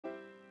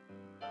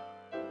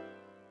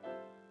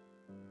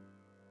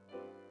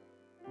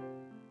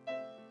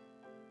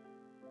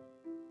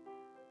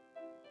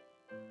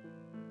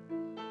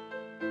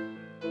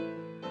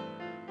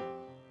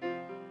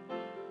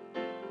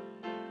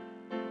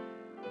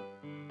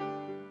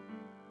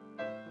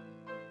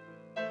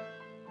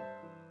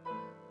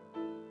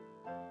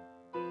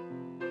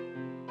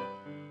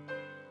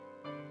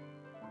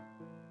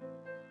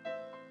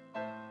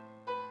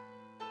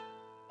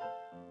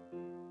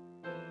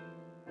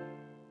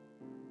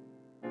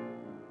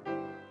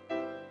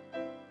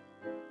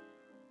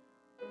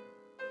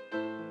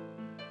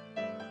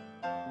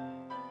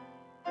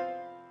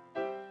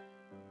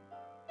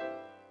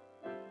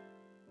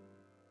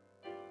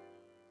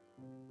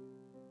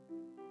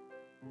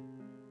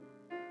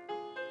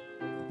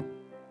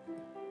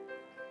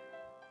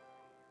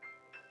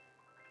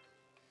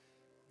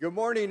Good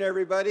morning,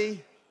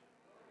 everybody.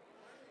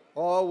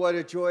 Oh, what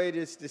a joy it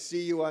is to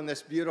see you on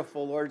this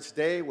beautiful Lord's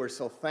Day. We're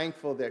so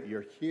thankful that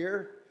you're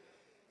here.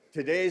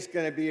 Today's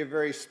going to be a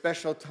very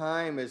special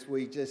time as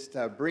we just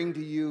bring to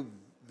you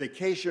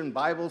Vacation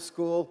Bible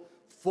School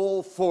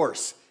full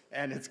force.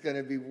 And it's going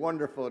to be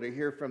wonderful to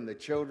hear from the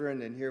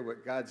children and hear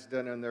what God's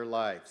done in their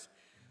lives.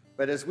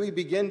 But as we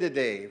begin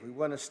today, we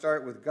want to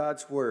start with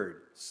God's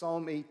Word,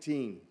 Psalm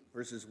 18,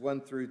 verses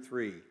 1 through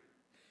 3.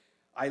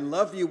 I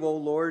love you, O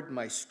Lord,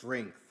 my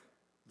strength.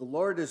 The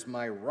Lord is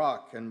my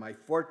rock and my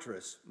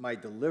fortress, my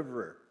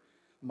deliverer,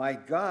 my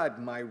God,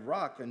 my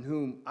rock in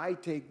whom I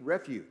take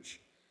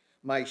refuge,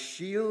 my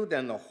shield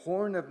and the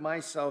horn of my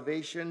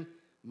salvation,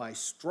 my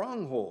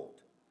stronghold.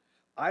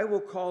 I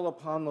will call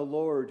upon the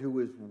Lord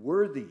who is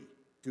worthy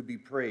to be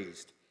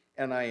praised,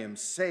 and I am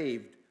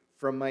saved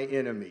from my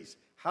enemies.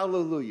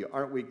 Hallelujah.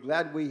 Aren't we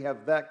glad we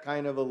have that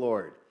kind of a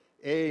Lord?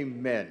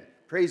 Amen.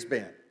 Praise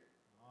band.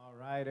 All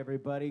right,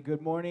 everybody.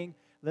 Good morning.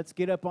 Let's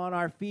get up on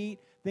our feet.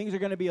 Things are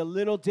going to be a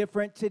little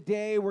different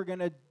today. We're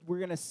gonna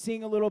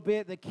sing a little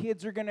bit. The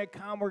kids are going to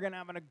come. We're going to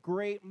have a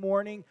great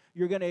morning.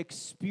 You're going to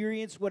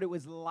experience what it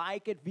was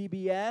like at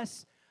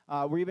VBS.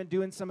 We're even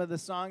doing some of the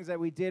songs that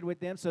we did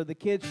with them, so the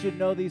kids should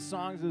know these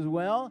songs as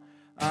well.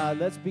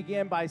 Let's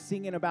begin by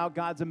singing about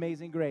God's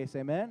amazing grace.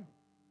 Amen?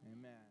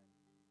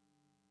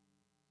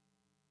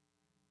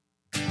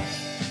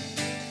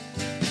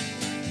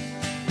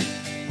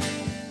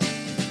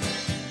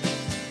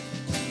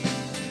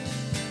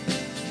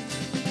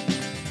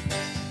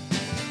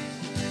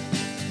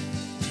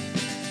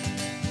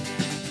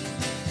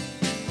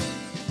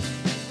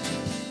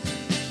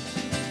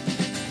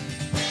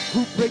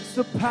 Who breaks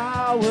the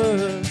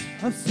power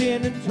of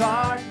sin and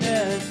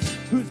darkness,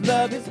 whose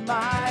love is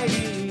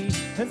mighty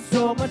and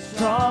so much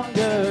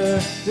stronger,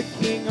 the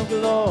King of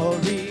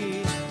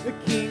glory, the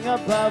King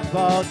above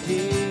all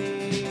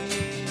kings,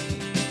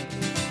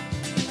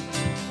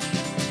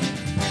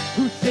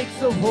 who shakes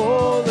the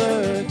whole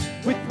earth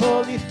with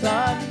holy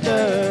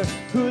thunder,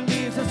 who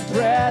leaves us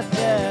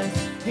breathless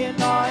in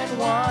awe and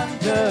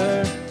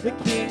wonder, the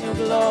King of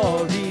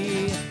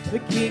glory, the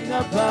King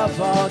above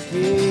all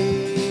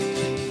kings.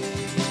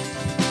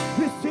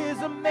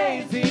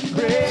 Amazing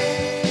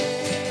grace,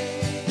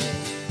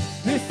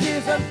 this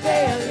is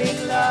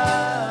unfailing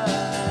love,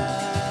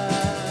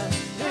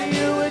 that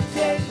you would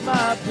take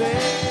my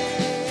place,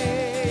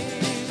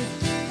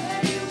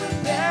 that you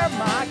would bear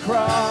my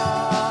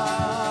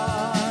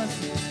cross,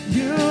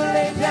 you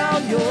laid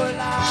down your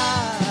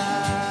life,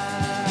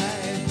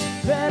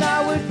 that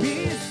I would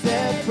be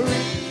set free.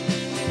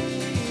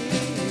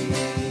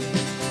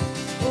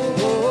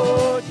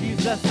 Oh,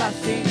 Jesus, I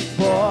sing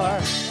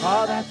for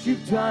all that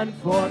you've done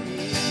for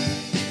me.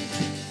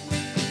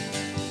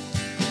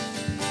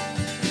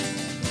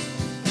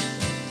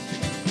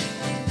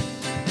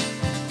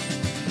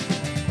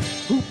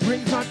 Who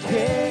brings our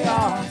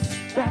chaos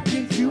back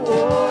into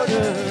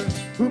order,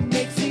 who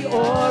makes the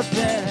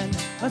orphan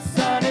a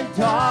son and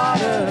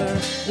daughter,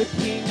 the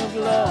King of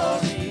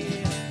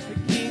glory, the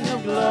King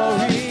of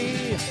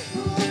glory,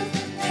 who rules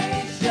the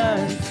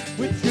nations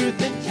with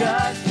truth and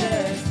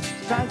justice,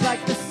 shines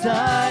like the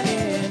sun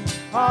in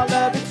all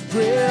of its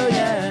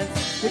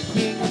brilliance, the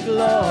King of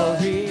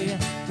glory,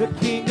 the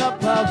King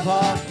above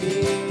all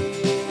kings.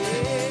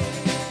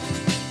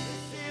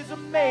 This is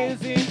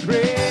amazing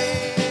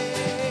grace.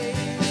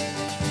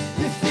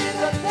 This is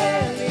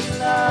unfailing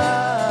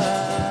love,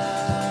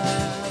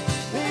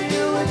 that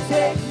you would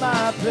take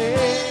my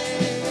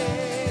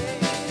place,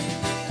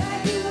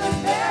 that you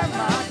would bear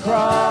my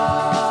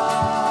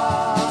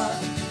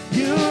cross,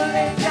 you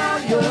lay down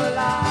your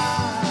life,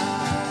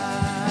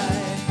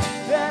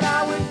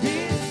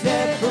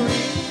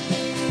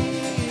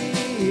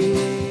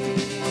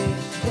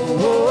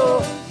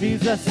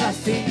 Jesus, I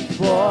sing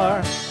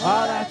for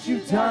all that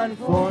you've done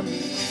for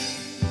me.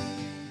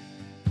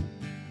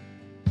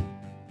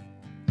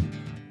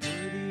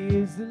 Worthy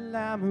is the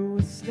Lamb who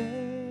was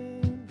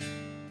slain.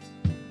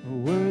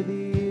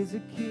 Worthy is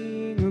the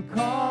King who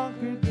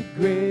conquered the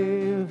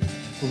grave.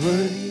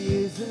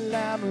 Worthy is the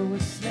Lamb who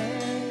was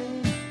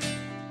slain.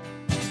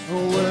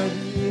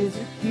 Worthy is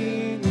the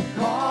King who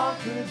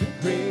conquered the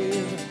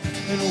grave.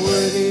 And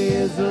worthy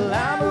is the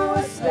Lamb who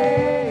was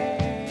slain.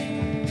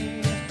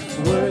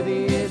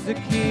 Worthy is the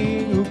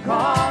King who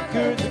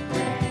conquered the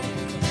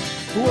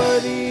grave.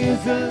 Worthy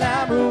is the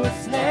Lamb who was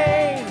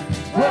slain.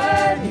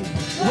 Worthy,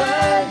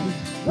 worthy,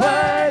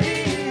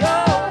 worthy.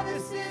 Oh,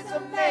 this is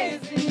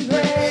amazing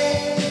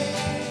grace.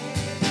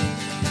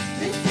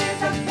 This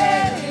is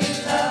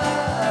unfailing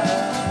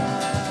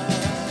love,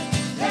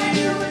 that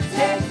you would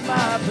take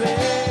my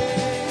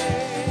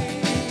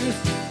place,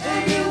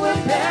 that you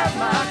would bear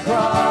my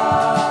cross.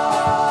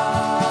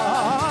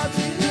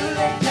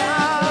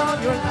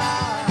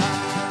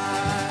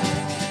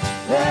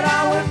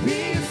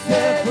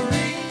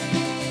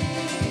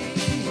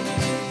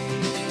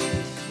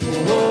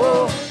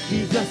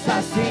 Jesus,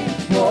 I sing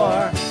for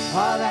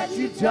all that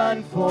you've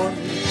done for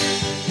me.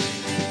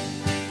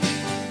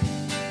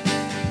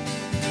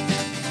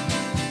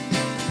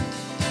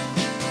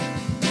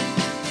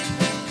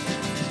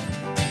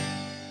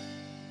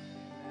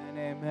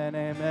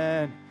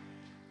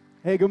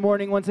 Hey, good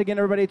morning. Once again,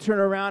 everybody turn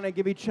around and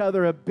give each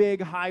other a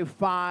big high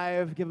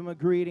five. Give them a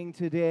greeting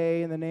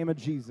today in the name of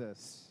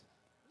Jesus.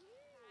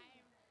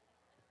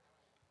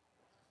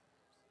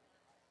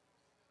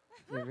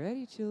 Get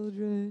ready,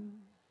 children.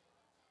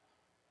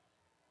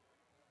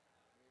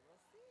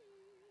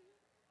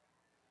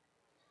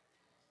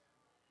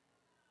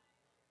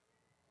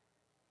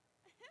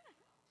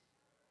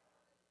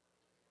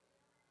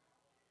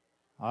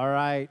 All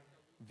right,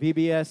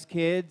 VBS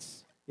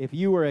kids, if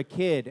you were a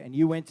kid and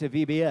you went to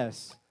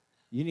VBS,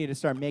 you need to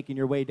start making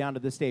your way down to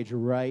the stage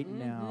right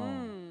now.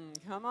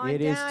 Come on It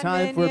down, is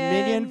time for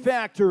Minion Minions.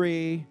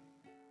 Factory.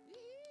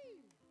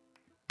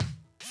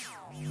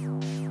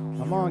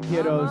 Come on,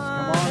 kiddos. Come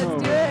on let's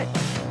over. do it.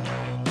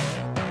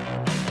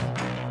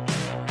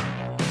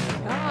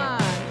 Come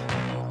on.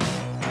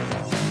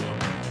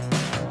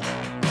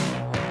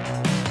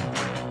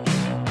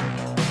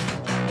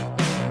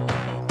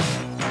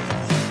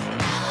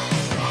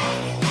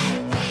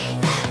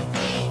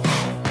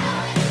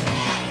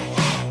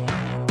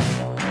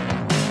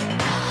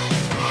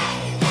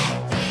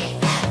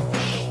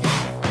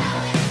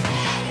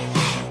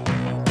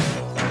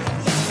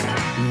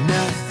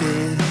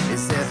 Nothing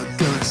is ever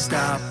gonna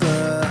stop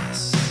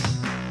us.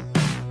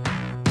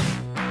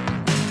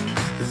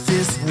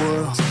 This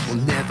world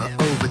will never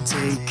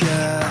overtake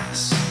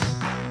us.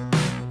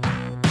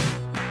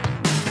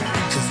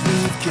 'Cause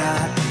we've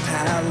got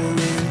power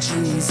in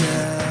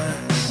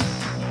Jesus.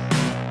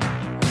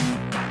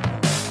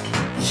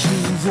 He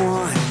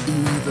won,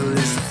 evil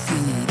is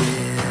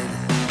defeated.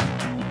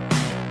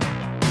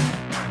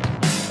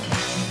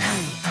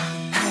 Hey,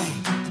 hey,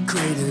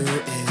 greater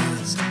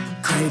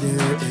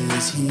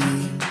is he.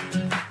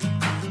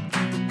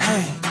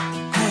 Hey,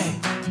 hey,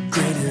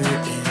 greater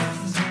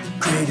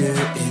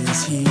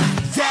is he.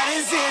 That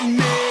is in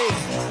me.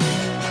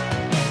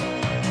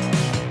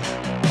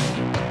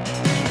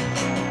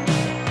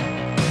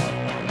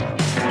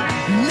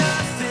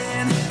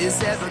 Nothing is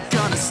ever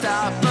gonna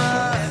stop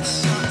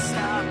us.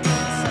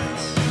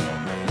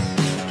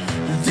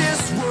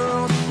 This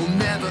world will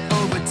never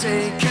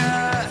overtake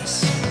us.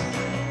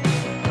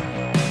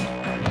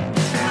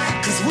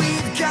 'Cause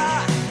we've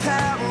got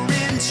power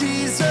in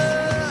Jesus.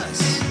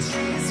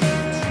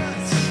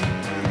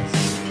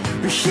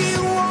 He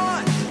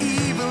won,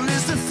 evil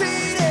is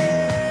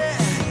defeated.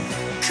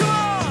 Come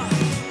on.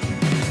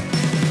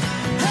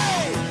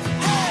 Hey,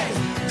 hey,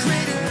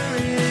 greater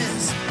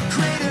is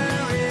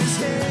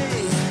he.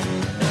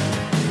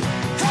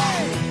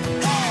 Hey,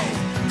 hey,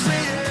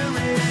 greater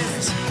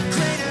is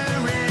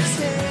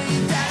he.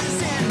 That is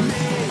in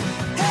me.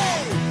 Hey,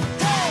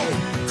 hey,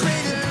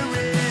 greater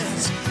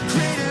is he.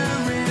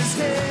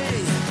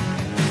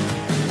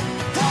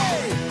 Hey,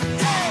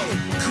 hey,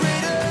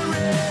 greater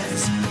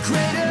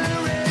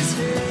is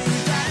he.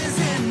 That is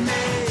in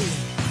me.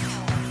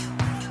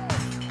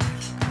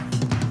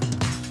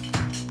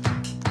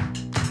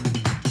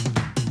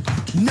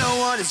 No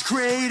one is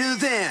greater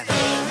than,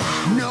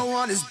 no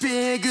one is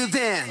bigger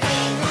than,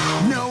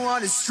 no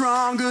one is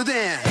stronger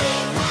than.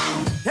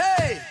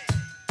 Hey!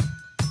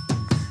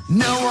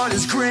 No one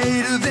is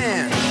greater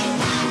than,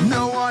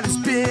 no one is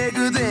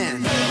bigger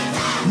than,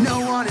 no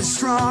one is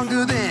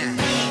stronger than.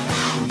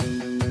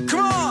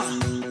 Come on!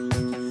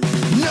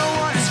 No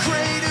one is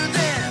greater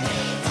than,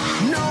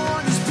 no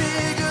one is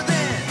bigger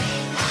than,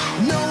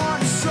 no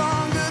one is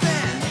stronger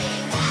than.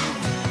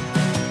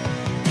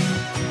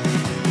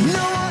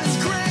 No one is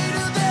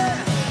greater than,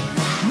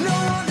 no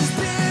one is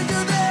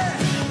bigger than,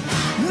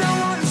 no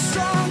one is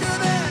stronger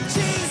than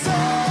Jesus.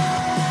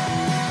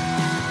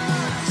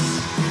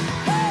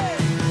 Hey!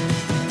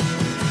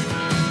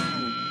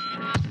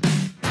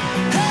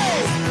 Hey,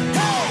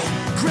 hey,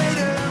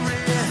 greater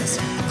is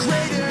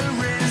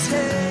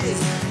he.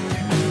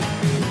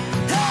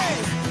 Hey,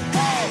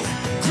 hey,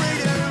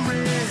 greater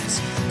is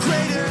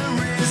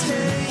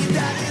he.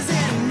 That is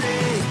in me.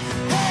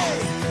 Hey,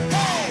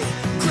 hey,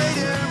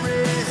 greater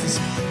is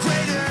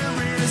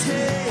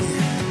he.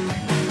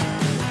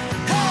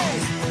 Hey,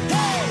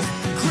 hey,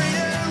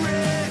 greater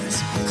is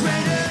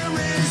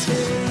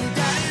he.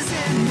 That is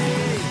in me.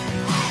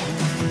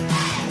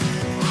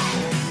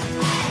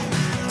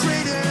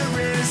 Greater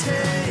is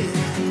he.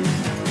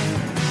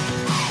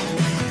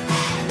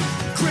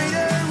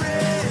 Greater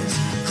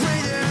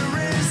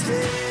is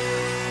he.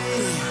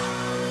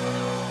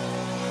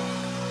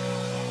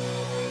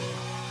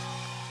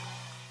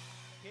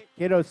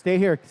 Kiddos, stay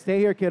here. Stay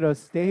here, kiddos.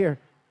 Stay here.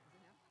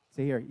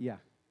 Stay here. Yeah.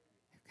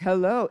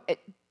 Hello.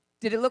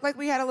 Did it look like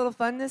we had a little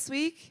fun this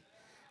week?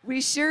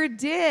 We sure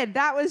did.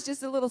 That was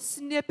just a little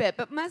snippet.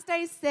 But must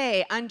I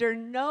say, under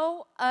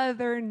no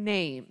other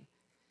name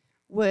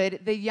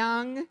would the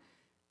young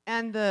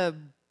and the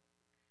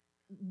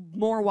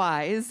more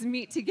wise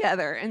meet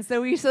together. And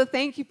so we so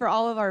thank you for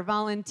all of our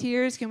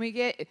volunteers. Can we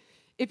get,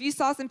 if you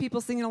saw some people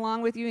singing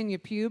along with you in your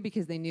pew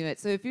because they knew it.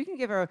 So if you can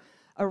give a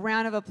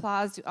round of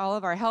applause to all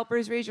of our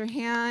helpers, raise your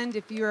hand.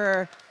 If you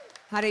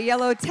had a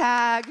yellow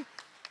tag.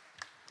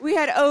 We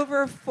had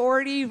over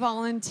 40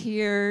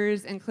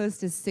 volunteers and close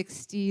to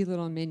 60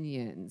 little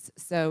minions.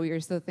 So we are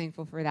so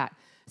thankful for that.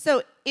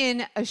 So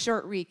in a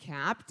short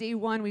recap, day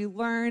one, we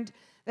learned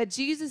that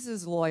Jesus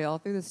is loyal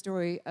through the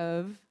story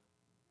of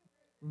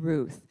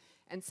Ruth.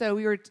 And so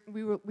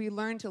we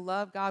learned to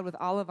love God with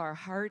all of our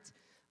heart,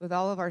 with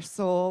all of our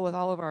soul, with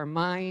all of our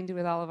mind,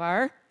 with all of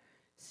our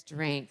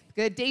strength.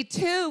 Good. Day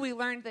two, we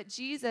learned that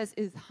Jesus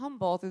is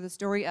humble through the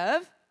story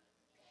of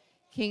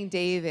King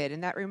David.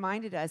 And that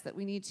reminded us that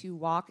we need to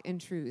walk in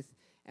truth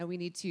and we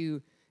need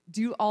to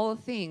do all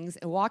things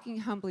and walking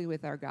humbly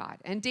with our God.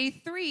 And day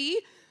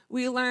three,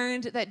 we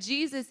learned that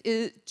Jesus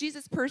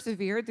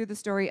persevered through the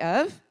story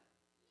of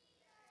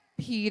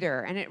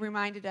Peter. And it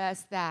reminded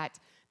us that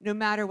no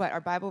matter what, our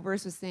Bible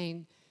verse was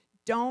saying,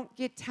 don't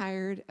get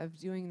tired of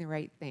doing the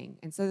right thing.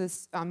 And so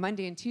this on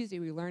Monday and Tuesday,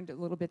 we learned a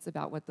little bits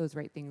about what those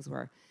right things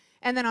were.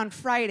 And then on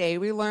Friday,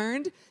 we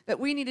learned that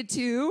we needed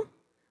to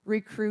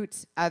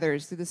recruit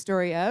others through the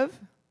story of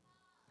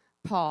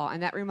Paul.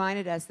 And that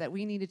reminded us that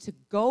we needed to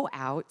go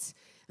out.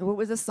 And what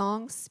was the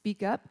song?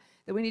 Speak Up.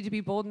 That we need to be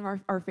bold in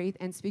our faith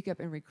and speak up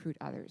and recruit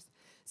others.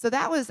 So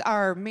that was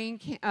our main,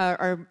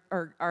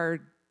 our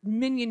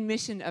minion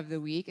mission of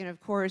the week. And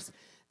of course,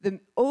 the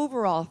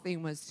overall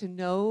theme was to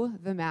know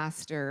the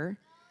master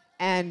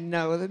and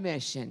know the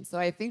mission. So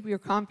I think we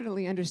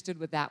confidently understood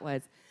what that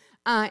was.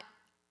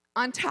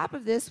 On top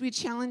of this, we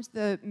challenged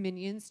the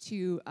minions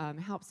to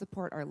help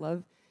support our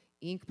Love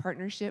Inc.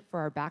 partnership for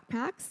our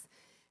backpacks.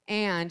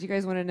 And you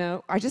guys want to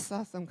know, I just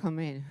saw some come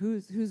in.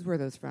 Whose were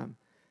those from?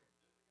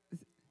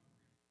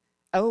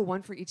 Oh,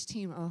 one for each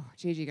team. Oh,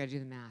 JJ, you got to do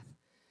the math.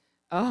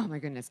 Oh, my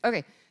goodness.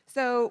 Okay,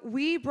 so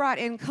we brought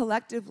in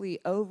collectively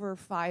over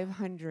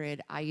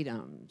 500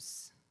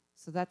 items.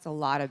 So that's a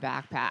lot of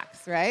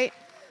backpacks, right?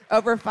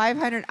 Over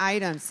 500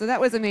 items. So that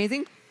was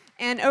amazing.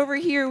 And over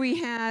here we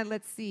had,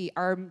 let's see,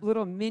 our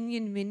little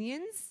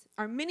minions,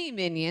 our mini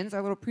minions,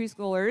 our little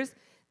preschoolers.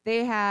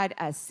 They had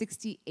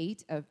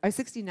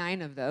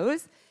 69 of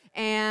those.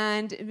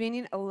 And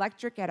Minion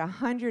Electric at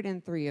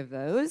 103 of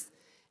those.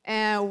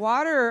 And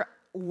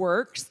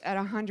Waterworks at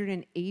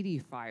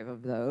 185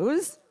 of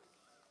those.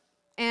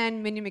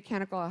 And Minion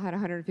Mechanical had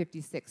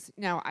 156.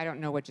 Now, I don't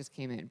know what just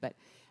came in, but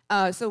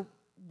so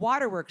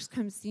Waterworks,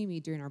 come see me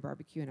during our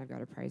barbecue, and I've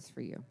got a prize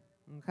for you.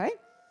 Okay?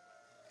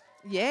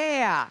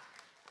 Yeah.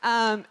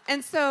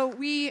 And so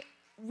we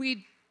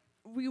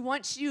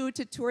want you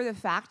to tour the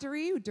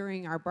factory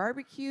during our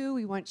barbecue.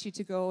 We want you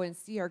to go and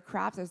see our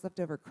crafts, our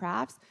leftover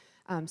crafts.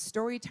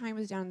 Story time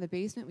is down in the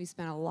basement. We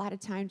spent a lot of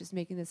time just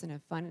making this in a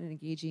fun and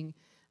engaging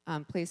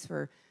place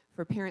for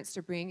parents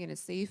to bring in a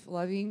safe,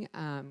 loving,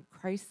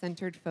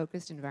 Christ-centered,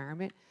 focused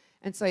environment.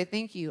 And so I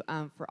thank you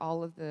for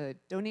all of the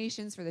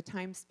donations, for the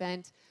time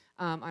spent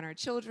on our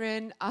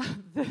children,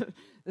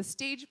 the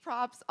stage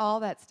props, all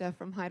that stuff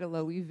from high to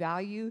low. We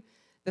value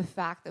the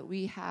fact that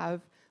we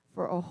have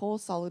for a whole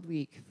solid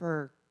week,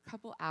 for a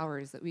couple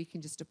hours, that we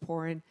can just to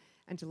pour in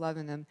and to love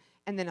in them.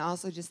 And then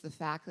also just the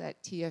fact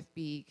that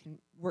TFB can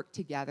work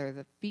together.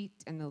 The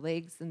feet and the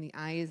legs and the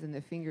eyes and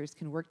the fingers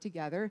can work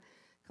together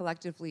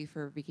collectively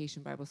for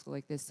Vacation Bible School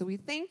like this. So we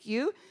thank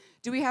you.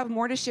 Do we have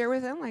more to share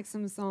with them, like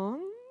some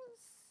songs?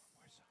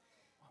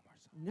 One more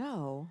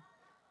song.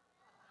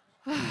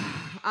 No.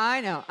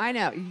 I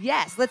know.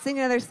 Yes, let's sing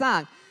another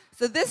song.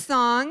 So this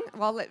song,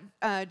 well,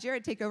 let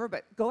Jared take over,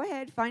 but go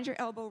ahead, find your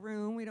elbow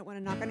room. We don't want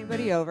to knock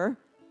anybody over.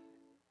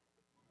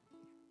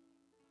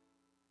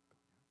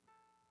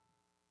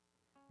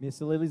 Miss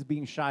Lily's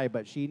being shy,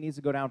 but she needs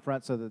to go down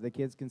front so that the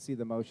kids can see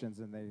the motions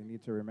and they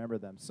need to remember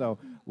them. So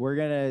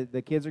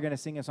the kids are gonna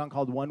sing a song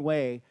called One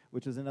Way,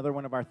 which is another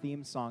one of our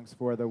theme songs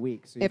for the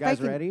week. So you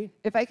guys ready?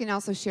 If I can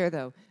also share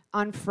though,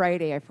 on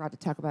Friday, I forgot to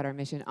talk about our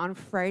mission. On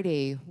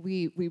Friday,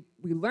 we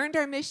learned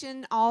our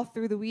mission all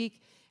through the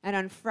week, and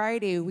on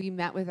Friday we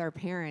met with our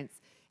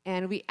parents,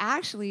 and we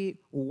actually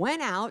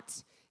went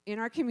out in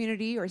our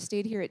community or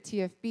stayed here at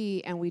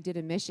TFB, and we did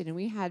a mission, and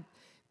we had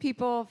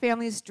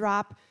families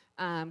drop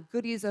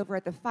goodies over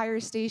at the fire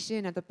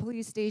station, at the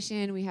police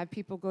station. We had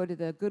people go to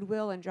the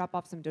Goodwill and drop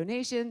off some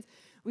donations.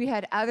 We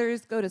had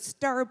others go to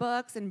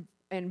Starbucks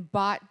and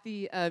bought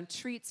the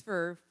treats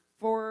for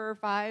 4,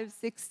 5,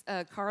 6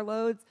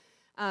 carloads.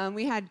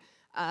 We had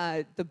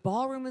the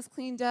ballroom was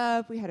cleaned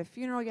up. We had a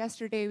funeral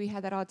yesterday. We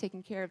had that all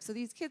taken care of. So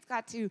these kids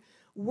got to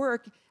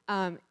work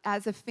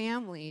as a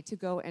family to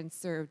go and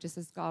serve, just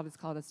as God has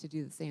called us to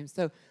do the same.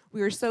 So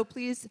we were so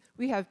pleased.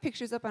 We have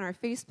pictures up on our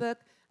Facebook.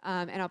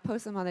 And I'll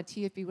post them on the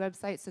TFB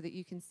website so that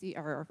you can see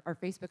our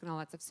Facebook and all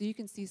that stuff, so you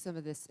can see some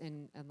of this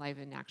in live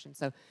in action.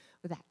 So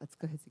with that, let's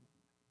go ahead and sing.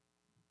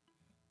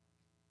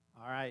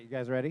 All right, you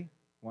guys ready?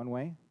 One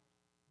Way.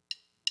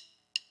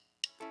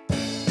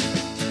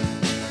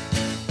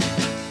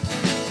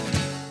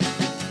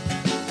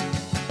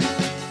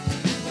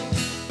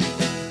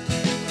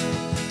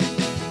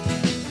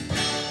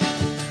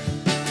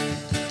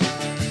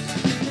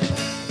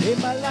 Lay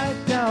my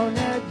life down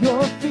at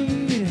your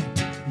feet.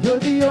 You're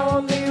the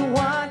only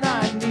one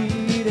I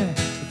need. I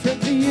turn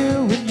to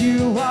you and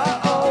you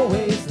are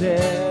always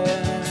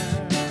there.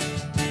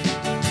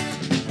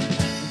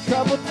 In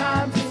troubled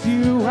times it's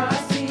you I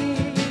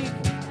seek.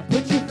 I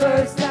put you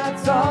first,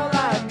 that's all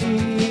I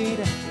need.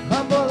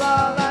 Humble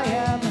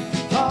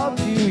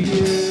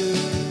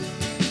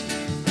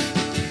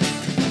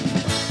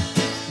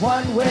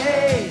one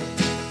way.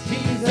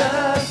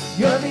 Jesus,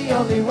 you're the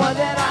only one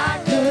that I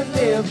could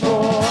live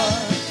for.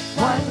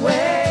 One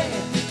way.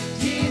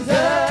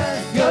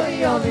 Jesus, you're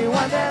the only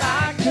one that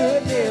I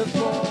could live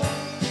for.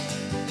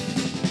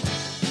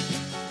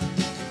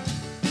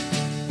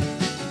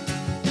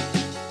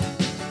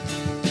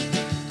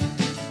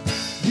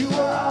 You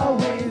are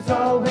always,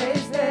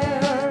 always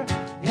there,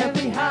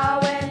 every how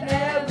and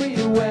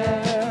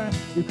everywhere.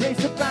 Your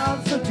grace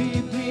abounds so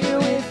deeply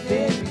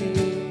within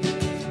me.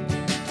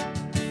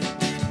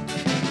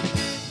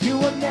 You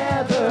will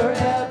never,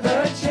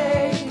 ever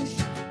change.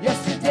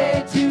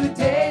 Yesterday,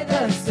 today,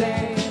 the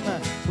same.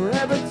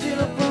 Forever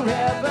till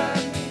forever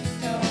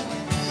meets no end.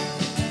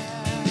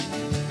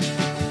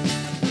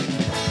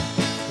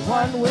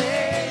 One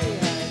way,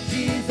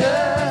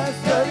 Jesus,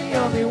 you're the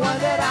only one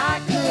that I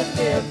could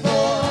live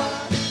for.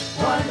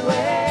 One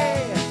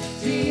way,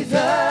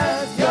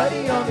 Jesus, you're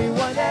the only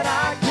one that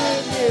I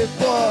could live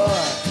for.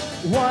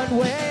 One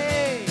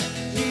way,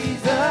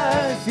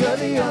 Jesus, you're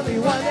the only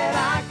one that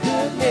I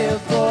could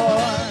live for.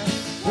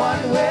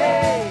 One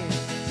way,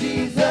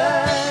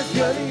 Jesus,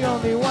 you're the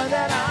only one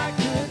that I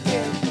could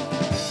live for.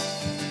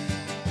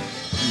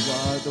 You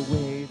are the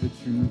way, the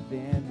truth,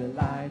 and the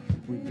life.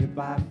 We live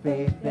by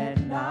faith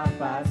and not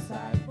by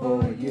sight.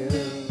 For you,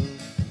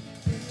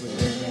 we're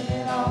living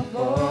it all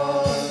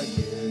for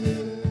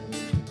you.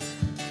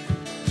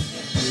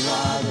 You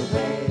are the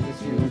way, the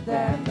truth,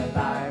 and the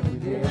life. We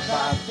live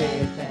by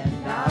faith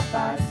and not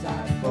by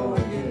sight. For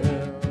you,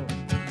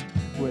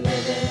 we're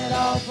living it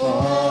all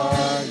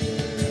for you.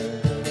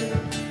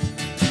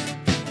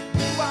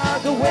 You are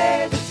the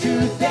way, the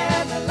truth,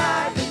 and the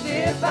life. We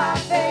live by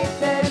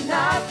faith and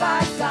not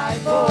by sight.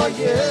 For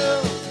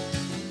you,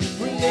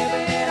 we're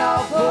living it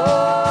all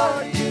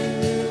for you.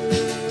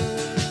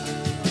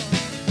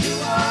 You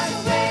are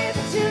the way,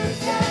 the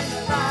truth, and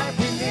the life.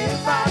 We live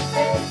by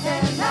faith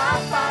and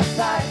not by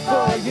sight.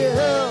 For you,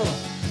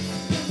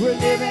 we're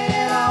living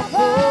it all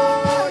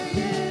for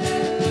you.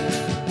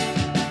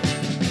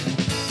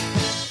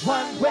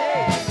 One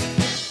way,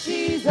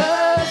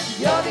 Jesus,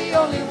 you're the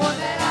only one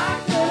that I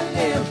could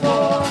live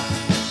for.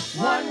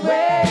 One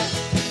way,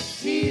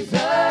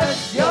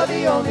 Jesus, you're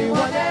the only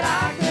one that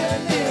I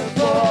could live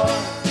for.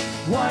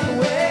 One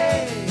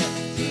way,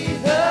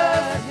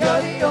 Jesus,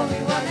 you're the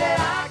only one that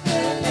I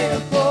could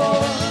live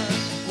for.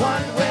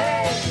 One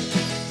way,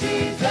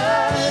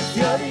 Jesus,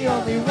 you're the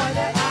only one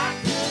that I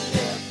could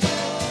live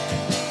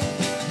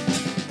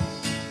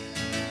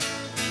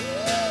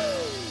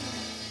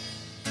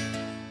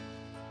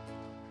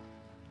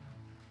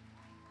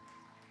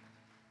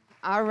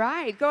All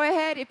right, go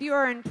ahead. If you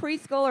are in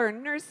preschool or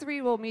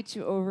nursery, we'll meet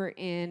you over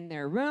in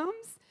their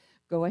rooms.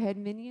 Go ahead,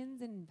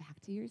 minions, and back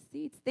to your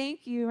seats.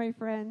 Thank you, my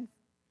friends.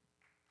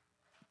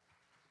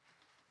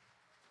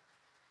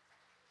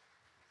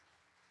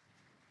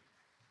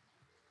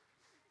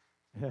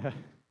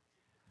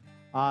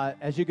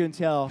 As you can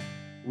tell,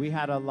 we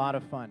had a lot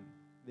of fun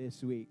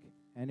this week,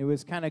 and it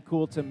was kind of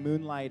cool to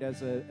moonlight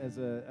as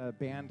a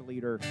band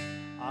leader.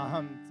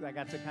 I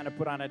got to kind of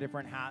put on a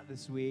different hat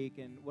this week,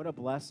 and what a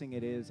blessing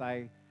it is.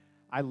 I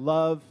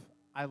love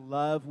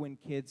when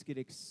kids get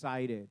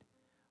excited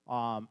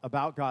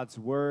about God's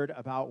word,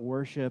 about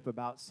worship,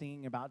 about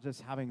singing, about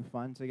just having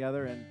fun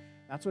together, and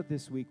that's what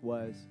this week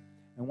was.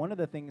 And one of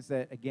the things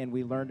that, again,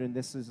 we learned, and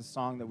this is a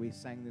song that we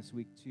sang this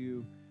week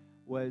too,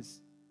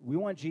 was we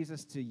want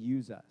Jesus to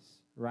use us,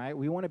 right?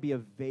 We want to be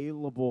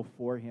available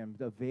for him,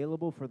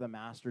 available for the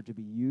master to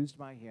be used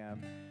by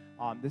him.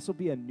 This will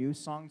be a new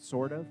song,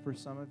 sort of, for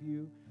some of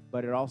you,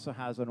 but it also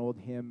has an old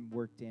hymn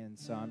worked in,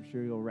 so I'm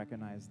sure you'll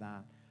recognize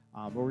that.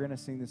 But we're going to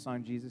sing this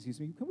song, Jesus Use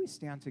Me. Can we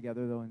stand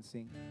together, though, and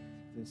sing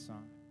this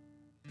song?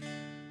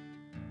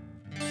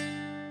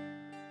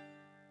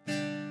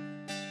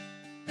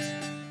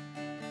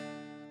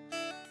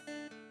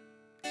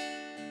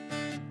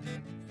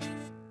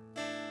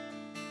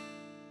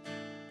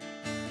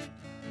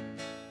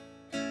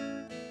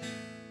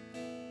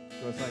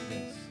 Goes like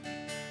this.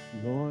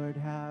 Lord,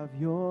 have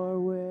your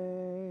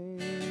way.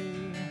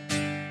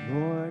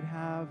 Lord,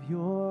 have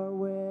your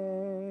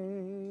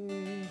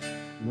way.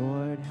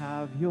 Lord,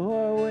 have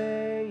your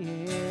way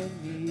in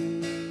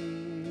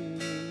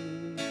me.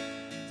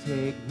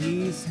 Take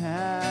these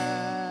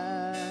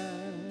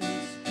hands,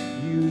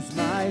 use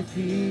my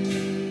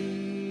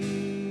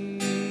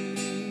feet,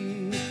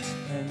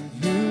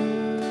 and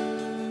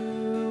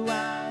do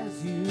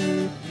as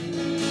you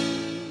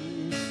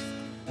please.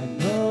 I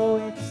know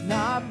it's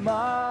not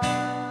much,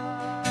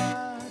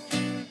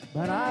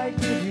 but I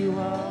give you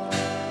all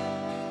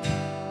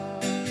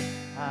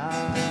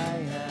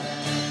I am.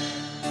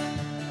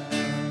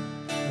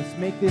 Let's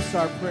make this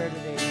our prayer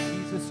today.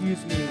 Jesus,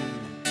 use me.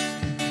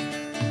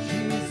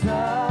 Jesus,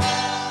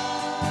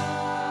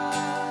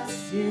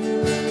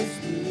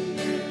 use me.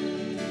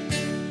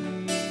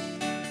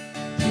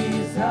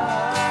 Jesus,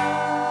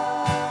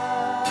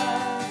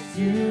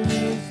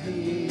 use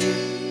me.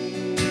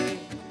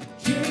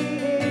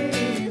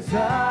 Jesus,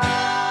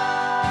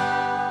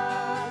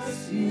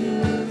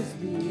 use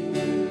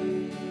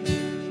me.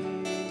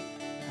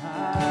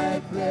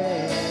 I pray.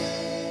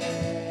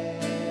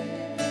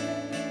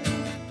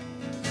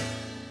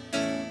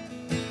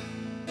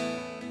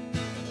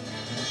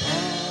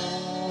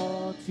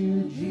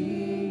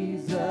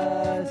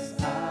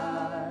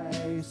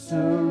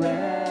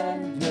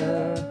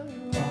 surrender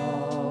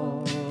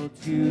all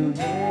to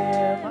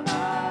Him.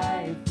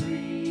 I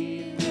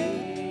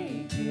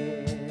freely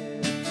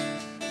give.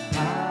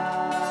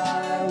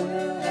 I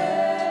will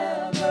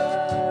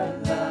ever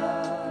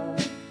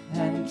love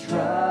and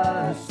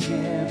trust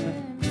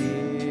Him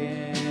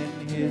in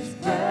His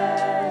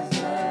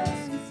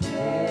presence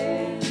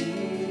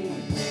daily.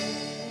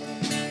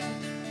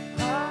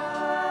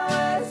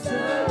 I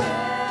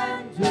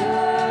surrender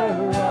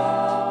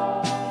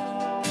all.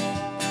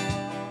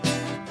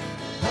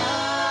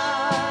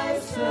 I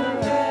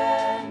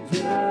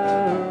surrender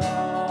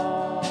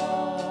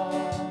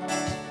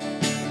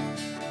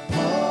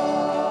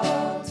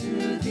all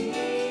to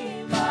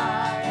Thee,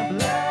 my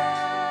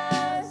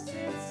blessed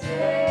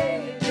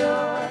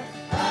Savior.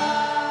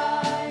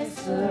 I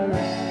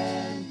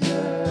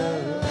surrender.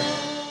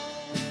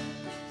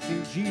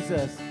 Sing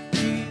Jesus,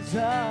 Jesus,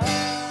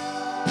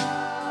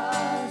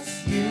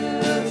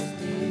 use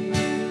me.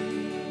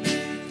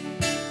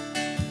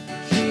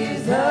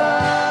 Jesus,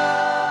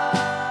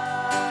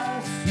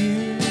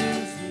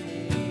 use me.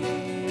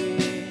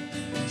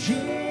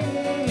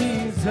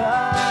 Jesus,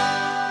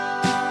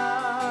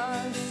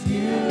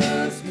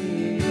 use me.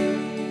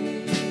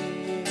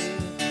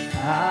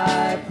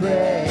 I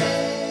pray.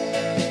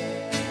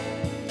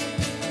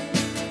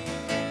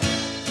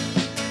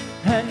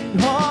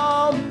 And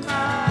all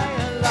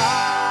my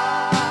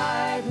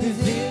life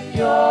is in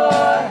your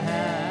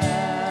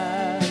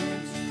hands.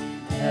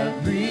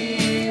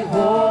 Every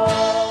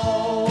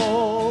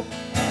hope,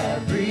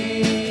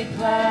 every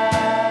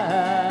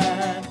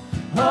plan.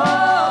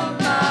 All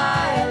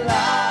my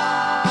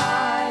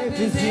life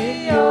is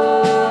in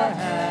your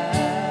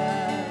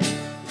hands.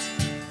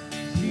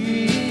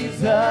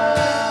 Jesus,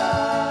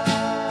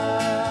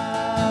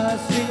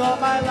 sing all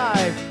my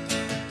life.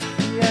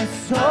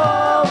 Yes,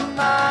 all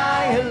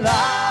my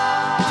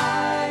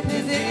life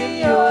is in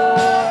your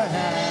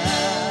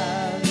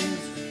hands.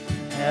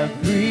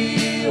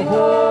 Every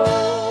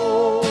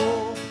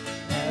hope,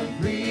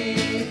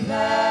 every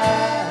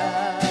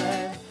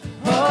plan.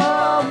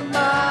 All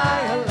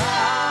my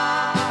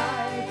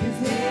life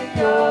is in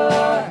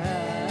your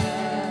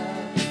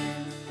hands.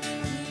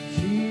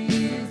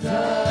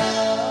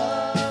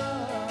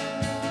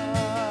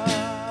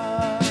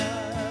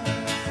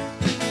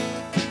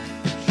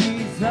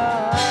 Jesus,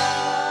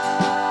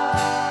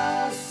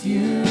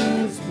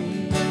 use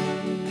me.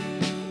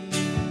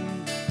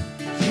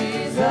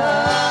 Jesus,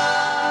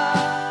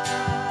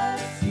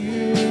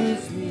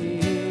 use me.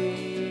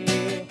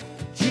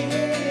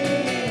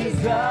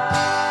 Jesus,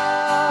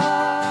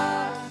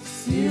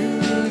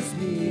 use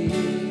me.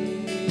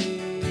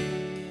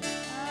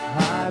 I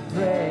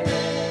pray.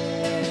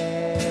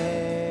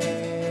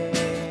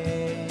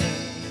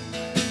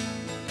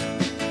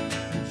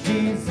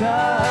 Jesus,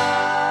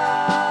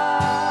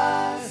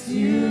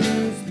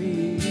 use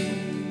me.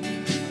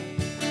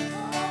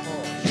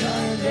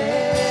 Your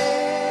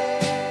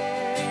name,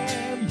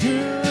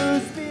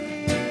 use me.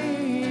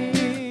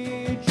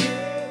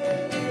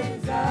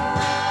 Jesus,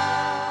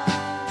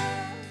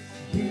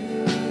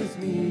 use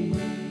me.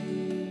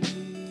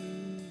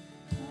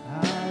 I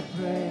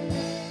pray.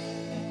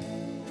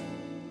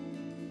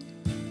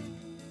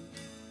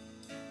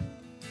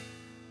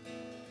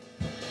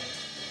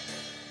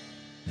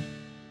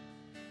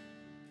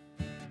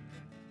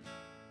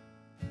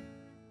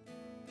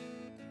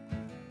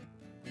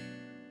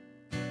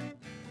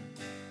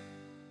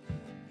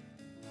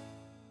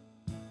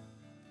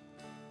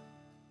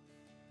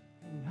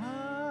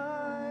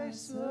 I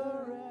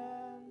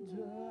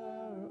surrender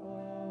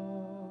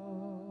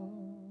all.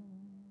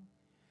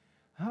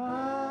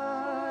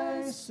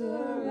 I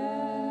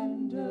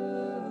surrender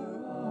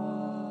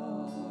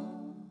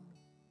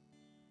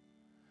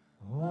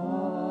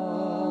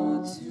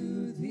all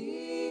to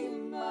Thee,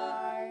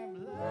 my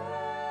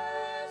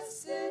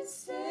blessed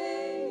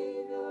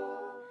Savior.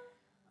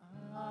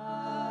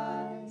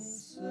 I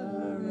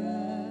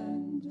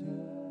surrender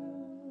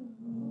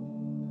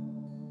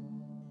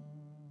all.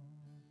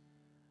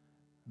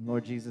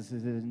 Lord Jesus,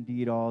 is it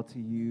indeed all to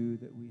you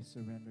that we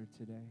surrender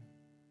today?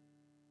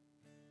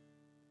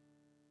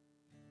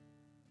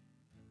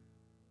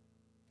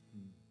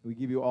 We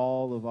give you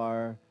all of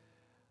our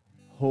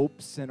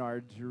hopes and our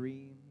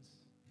dreams,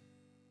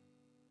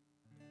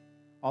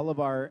 all of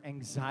our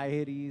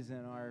anxieties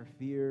and our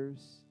fears.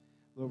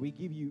 Lord, we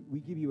give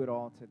you it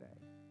all today.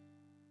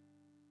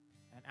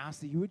 And ask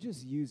that you would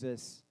just use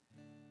us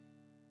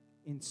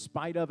in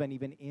spite of and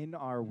even in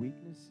our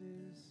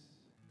weaknesses,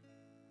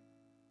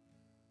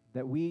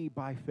 that we,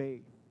 by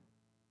faith,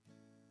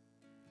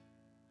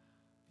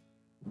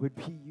 would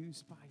be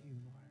used by you,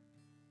 Lord.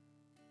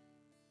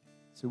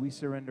 So we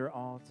surrender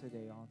all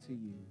today, all to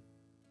you,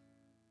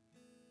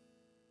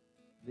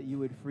 that you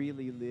would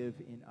freely live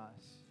in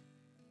us.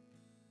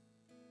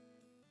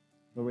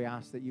 Lord, we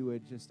ask that you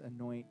would just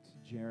anoint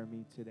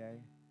Jeremy today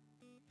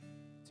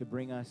to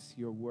bring us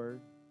your word,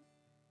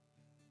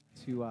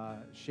 to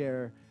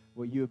share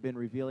what you have been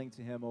revealing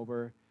to him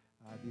over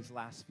these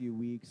last few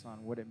weeks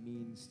on what it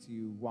means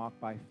to walk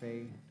by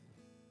faith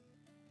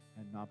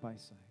and not by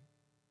sight.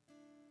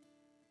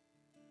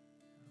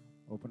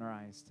 Open our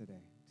eyes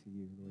today to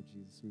you, Lord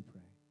Jesus, we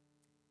pray.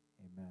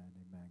 Amen,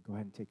 amen. Go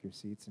ahead and take your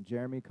seats. And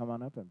Jeremy, come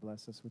on up and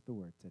bless us with the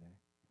word today.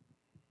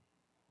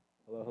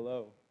 Hello,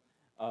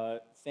 hello.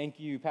 Thank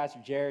you, Pastor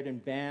Jared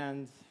and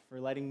band, for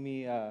letting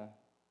me,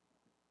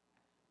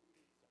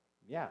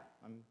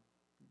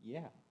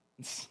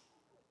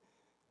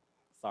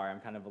 Sorry,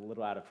 I'm kind of a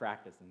little out of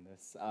practice in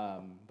this.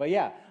 But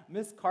yeah,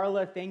 Miss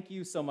Carla, thank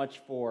you so much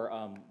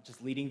for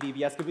just leading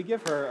VBS. Could we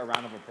give her a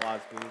round of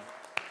applause, please?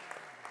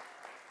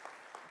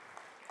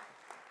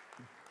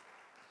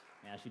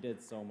 Yeah, she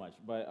did so much.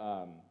 But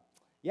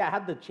yeah, I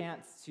had the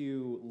chance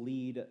to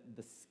lead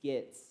the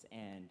skits,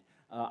 and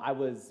I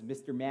was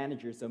Mr.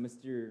 Manager. So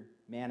Mr.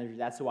 Manager,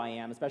 that's who I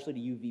am, especially to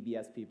you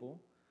VBS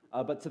people.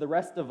 But to the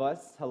rest of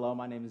us, hello,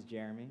 my name is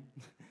Jeremy.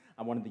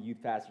 I'm one of the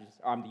youth pastors,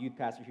 or I'm the youth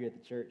pastor here at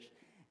the church.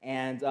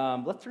 And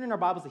let's turn in our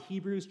Bibles to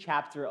Hebrews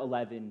chapter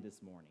 11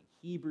 this morning.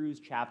 Hebrews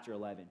chapter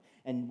 11.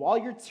 And while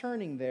you're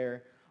turning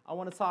there, I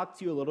want to talk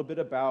to you a little bit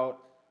about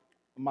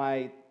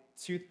my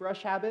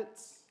toothbrush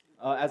habits,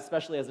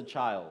 especially as a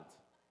child.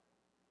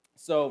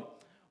 So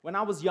when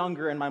I was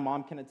younger, and my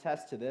mom can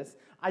attest to this,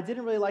 I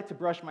didn't really like to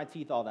brush my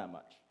teeth all that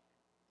much.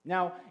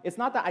 Now, it's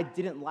not that I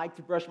didn't like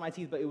to brush my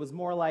teeth, but it was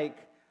more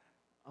like,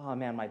 oh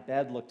man, my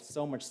bed looked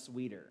so much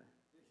sweeter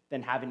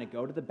than having to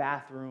go to the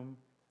bathroom,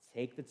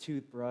 take the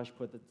toothbrush,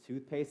 put the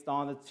toothpaste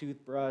on the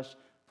toothbrush,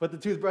 put the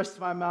toothbrush to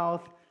my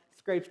mouth,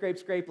 scrape, scrape,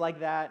 scrape like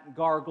that,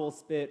 gargle,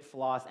 spit,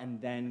 floss, and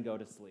then go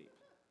to sleep.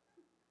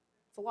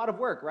 It's a lot of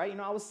work, right? You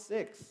know, I was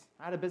 6.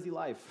 I had a busy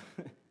life.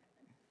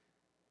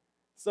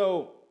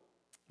 So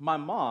my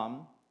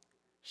mom,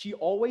 she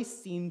always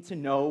seemed to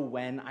know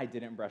when I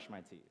didn't brush my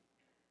teeth.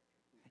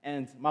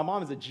 And my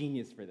mom is a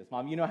genius for this.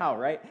 Mom, you know how,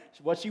 right?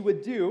 What she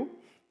would do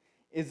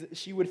is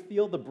she would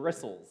feel the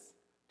bristles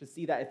to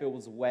see that if it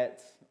was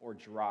wet or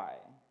dry.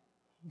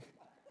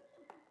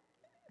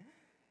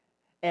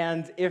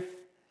 And if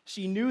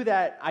she knew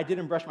that I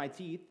didn't brush my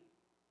teeth,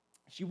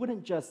 she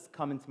wouldn't just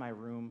come into my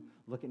room,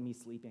 look at me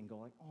sleeping, and go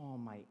like, oh,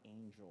 my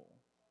angel,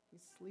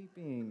 he's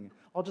sleeping.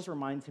 I'll just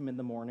remind him in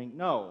the morning.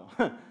 No.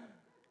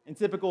 In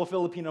typical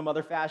Filipino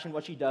mother fashion,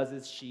 what she does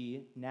is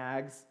she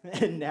nags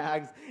and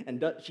nags,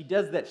 and she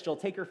does this. She'll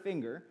take her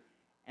finger,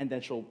 and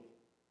then she'll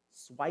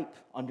swipe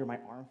under my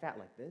arm fat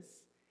like this,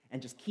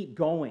 and just keep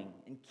going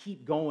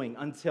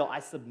until I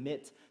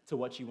submit to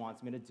what she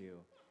wants me to do,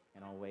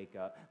 and I'll wake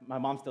up. My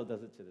mom still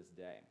does it to this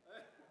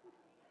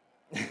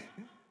day.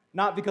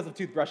 Not because of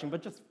toothbrushing,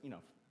 but just,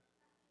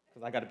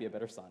 because I got to be a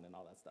better son and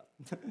all that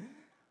stuff.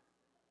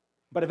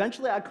 But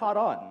eventually I caught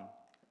on.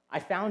 I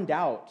found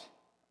out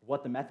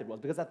what the method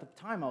was, because at the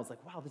time I was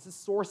like, wow, this is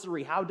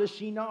sorcery. How does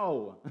she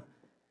know?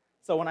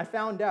 So when I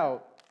found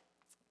out,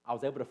 I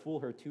was able to fool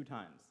her 2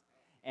 times.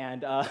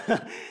 And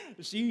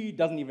she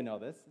doesn't even know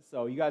this,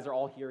 so you guys are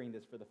all hearing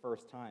this for the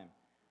first time.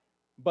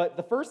 But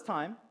the first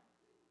time,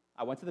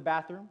 I went to the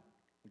bathroom,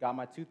 got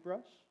my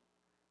toothbrush,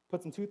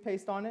 put some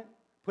toothpaste on it,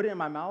 put it in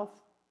my mouth,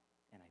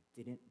 and I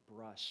didn't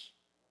brush.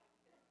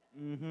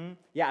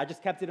 Yeah, I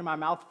just kept it in my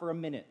mouth for a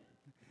minute.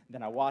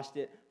 Then I washed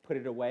it, put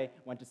it away,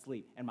 went to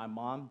sleep, and my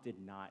mom did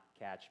not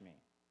catch me.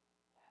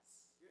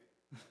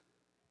 Yes.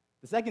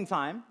 The second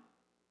time,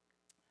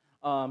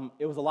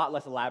 it was a lot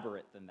less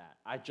elaborate than that.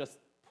 I just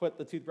put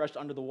the toothbrush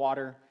under the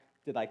water,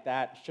 did like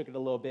that, shook it a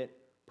little bit,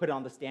 put it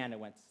on the stand,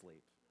 and went to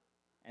sleep.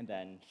 And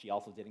then she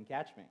also didn't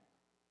catch me.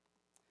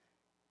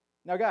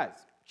 Now, guys,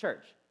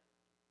 church,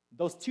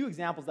 those 2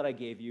 examples that I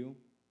gave you,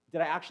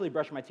 did I actually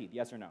brush my teeth,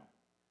 yes or no?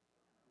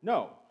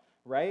 No,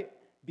 right?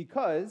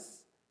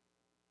 Because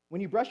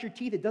when you brush your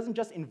teeth, it doesn't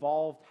just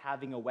involve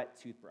having a wet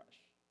toothbrush,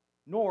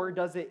 nor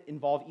does it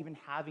involve even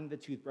having the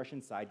toothbrush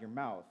inside your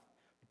mouth.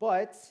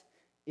 But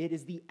it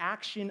is the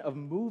action of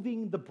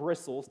moving the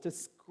bristles to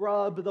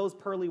scrub those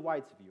pearly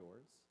whites of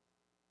yours.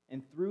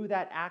 And through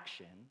that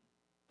action,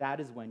 that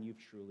is when you've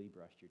truly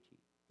brushed your teeth.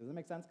 Does that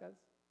make sense, guys?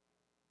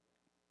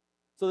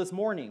 So this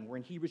morning, we're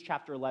in Hebrews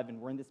chapter 11.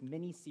 We're in this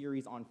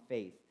mini-series on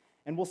faith.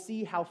 And we'll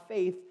see how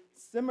faith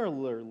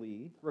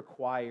similarly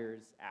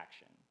requires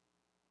action.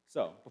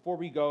 So before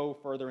we go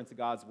further into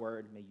God's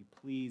word, may you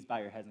please bow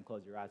your heads and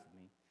close your eyes with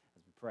me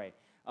as we pray.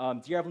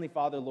 Dear Heavenly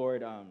Father,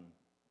 Lord,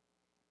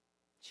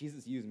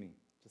 Jesus, use me,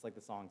 just like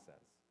the song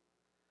says.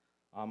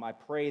 I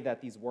pray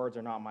that these words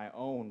are not my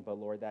own, but,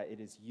 Lord, that it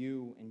is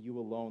you and you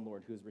alone,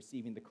 Lord, who is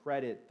receiving the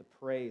credit, the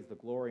praise, the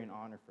glory, and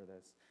honor for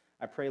this.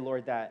 I pray,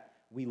 Lord, that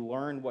we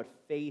learn what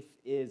faith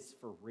is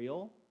for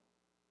real,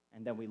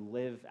 and then we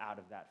live out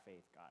of that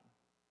faith, God.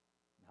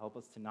 Help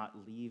us to not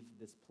leave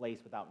this place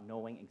without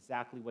knowing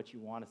exactly what you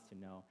want us to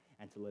know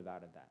and to live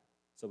out of that.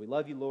 So we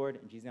love you, Lord.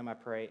 In Jesus' name I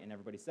pray. And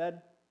everybody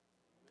said,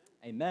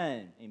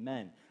 Amen.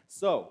 Amen.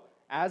 So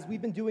as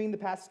we've been doing the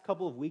past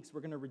couple of weeks,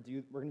 we're going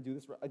to do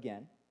this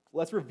again.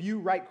 Let's review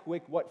right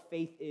quick what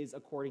faith is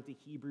according to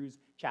Hebrews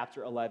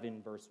chapter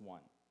 11, verse 1.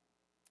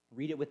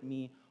 Read it with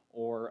me,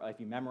 or if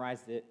you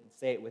memorized it,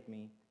 say it with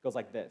me. It goes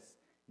like this.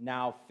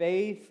 Now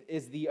faith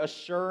is the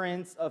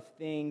assurance of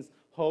things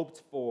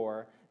hoped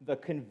for, the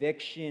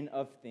conviction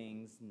of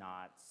things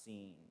not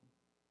seen.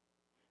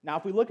 Now,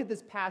 if we look at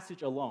this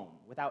passage alone,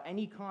 without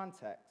any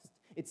context,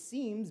 it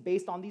seems,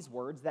 based on these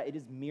words, that it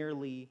is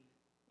merely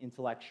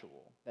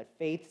intellectual, that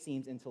faith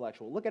seems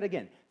intellectual. Look at it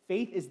again.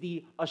 Faith is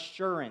the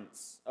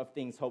assurance of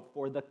things hoped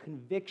for, the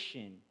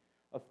conviction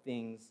of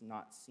things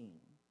not seen.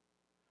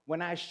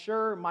 When I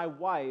assure my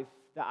wife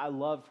that I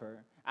love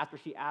her, after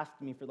she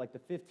asked me for like the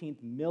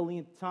 15th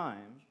millionth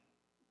time,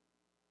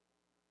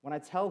 when I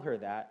tell her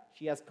that,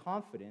 she has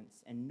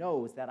confidence and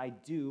knows that I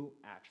do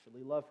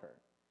actually love her.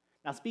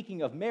 Now,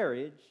 speaking of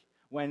marriage,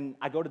 when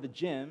I go to the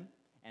gym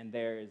and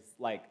there's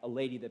like a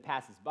lady that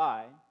passes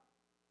by,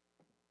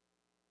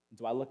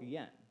 do I look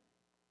again?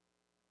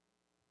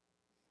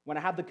 When I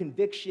have the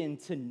conviction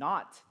to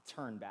not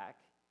turn back,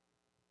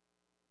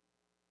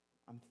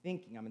 I'm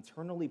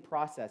internally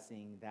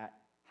processing that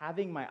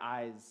having my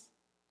eyes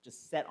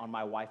just set on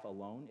my wife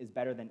alone is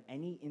better than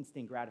any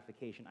instant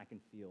gratification I can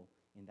feel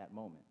in that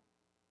moment.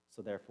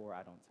 So therefore,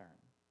 I don't turn.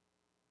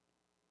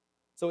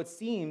 So it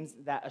seems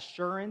that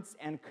assurance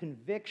and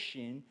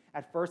conviction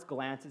at first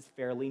glance is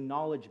fairly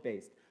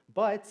knowledge-based.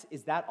 But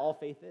is that all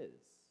faith is?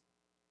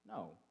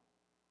 No.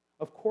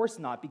 Of course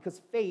not,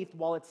 because faith,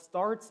 while it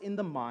starts in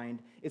the mind,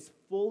 is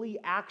fully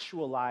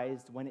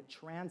actualized when it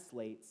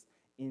translates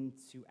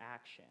into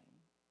action.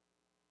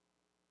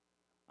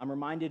 I'm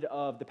reminded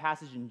of the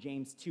passage in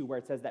James 2 where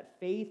it says that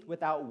faith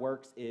without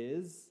works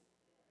is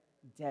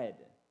dead.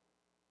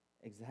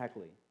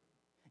 Exactly.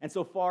 And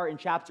so far in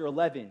chapter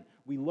 11,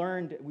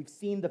 we've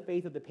seen the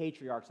faith of the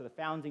patriarchs, or the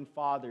founding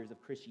fathers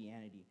of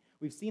Christianity.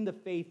 We've seen the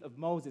faith of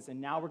Moses, and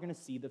now we're going to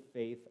see the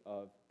faith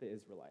of the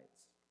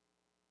Israelites.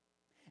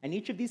 And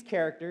each of these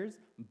characters,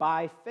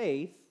 by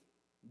faith,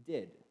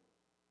 did.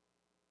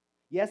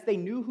 Yes, they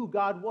knew who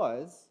God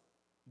was,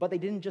 but they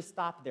didn't just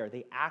stop there.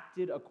 They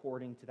acted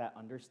according to that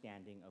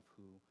understanding of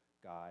who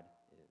God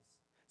is.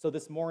 So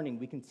this morning,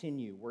 we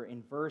continue. We're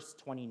in verse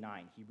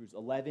 29, Hebrews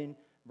 11,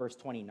 verse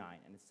 29,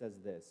 and it says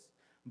this: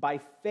 By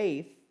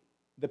faith,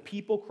 the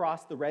people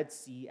crossed the Red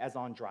Sea as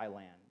on dry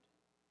land.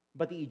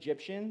 But the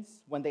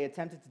Egyptians, when they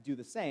attempted to do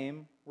the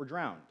same, were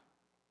drowned.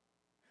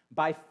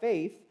 By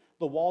faith,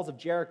 the walls of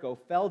Jericho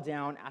fell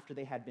down after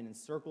they had been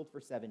encircled for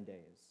 7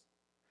 days.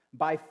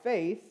 By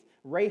faith,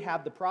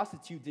 Rahab the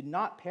prostitute did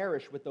not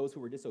perish with those who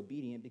were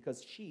disobedient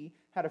because she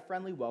had a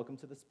friendly welcome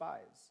to the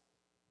spies.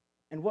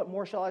 And what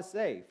more shall I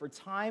say? For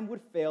time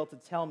would fail to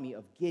tell me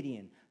of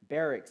Gideon,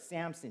 Barak,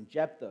 Samson,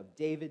 Jephthah, of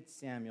David,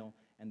 Samuel,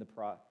 and the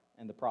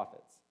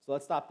prophets. So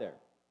let's stop there.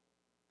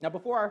 Now,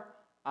 before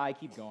I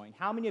keep going,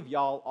 how many of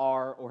y'all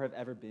are or have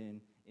ever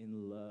been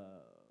in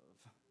love?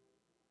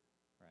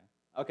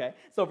 Right? Okay,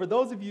 so for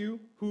those of you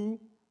who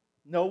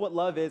know what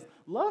love is,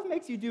 love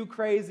makes you do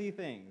crazy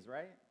things,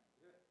 right?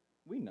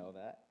 We know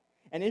that.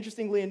 And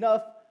interestingly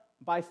enough,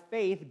 by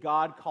faith,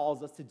 God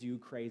calls us to do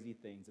crazy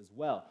things as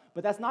well.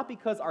 But that's not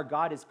because our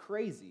God is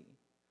crazy,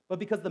 but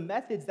because the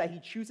methods that he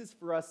chooses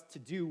for us to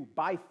do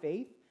by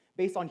faith,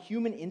 based on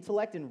human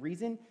intellect and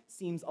reason,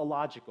 seems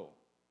illogical,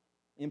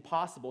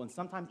 impossible, and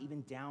sometimes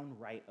even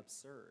downright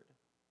absurd.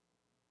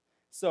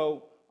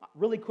 So,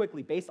 really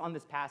quickly, based on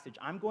this passage,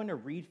 I'm going to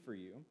read for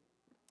you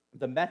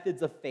the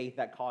methods of faith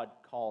that God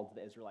called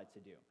the Israelites to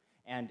do.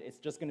 And it's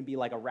just going to be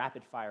like a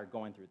rapid fire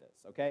going through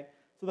this, okay?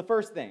 So the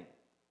first thing,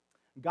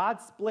 God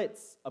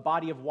splits a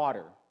body of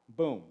water,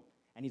 boom.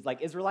 And he's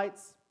like,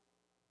 Israelites,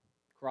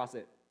 cross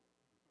it.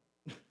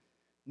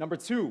 Number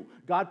 2,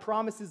 God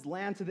promises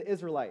land to the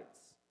Israelites.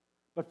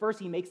 But first,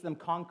 he makes them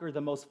conquer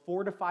the most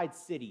fortified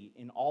city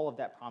in all of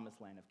that promised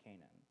land of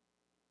Canaan.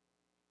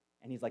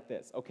 And he's like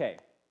this: okay,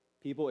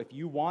 people, if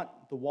you want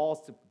the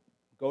walls to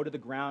go to the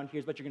ground,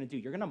 here's what you're going to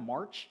do. You're going to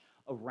march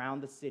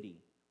around the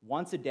city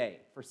once a day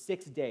for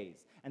 6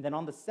 days. And then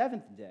on the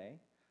 7th day,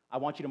 I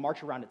want you to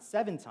march around it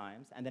 7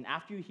 times. And then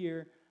after you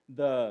hear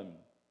the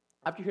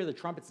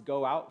trumpets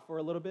go out for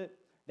a little bit,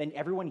 then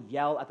everyone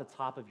yell at the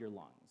top of your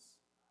lungs.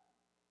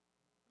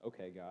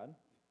 Okay, God.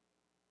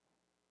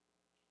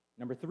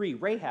 Number 3,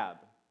 Rahab.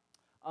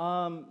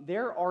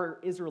 There are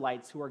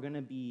Israelites who are going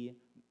to be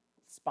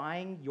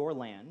spying your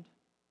land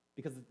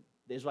because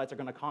the Israelites are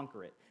going to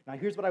conquer it. Now,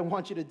 here's what I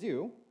want you to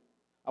do.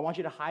 I want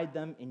you to hide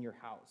them in your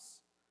house.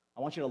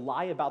 I want you to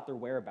lie about their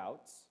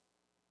whereabouts,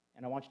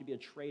 and I want you to be a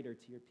traitor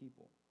to your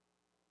people.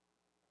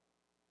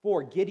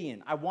 4,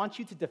 Gideon. I want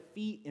you to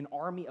defeat an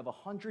army of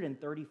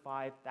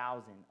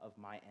 135,000 of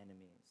my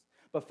enemies.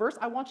 But first,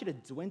 I want you to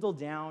dwindle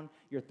down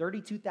your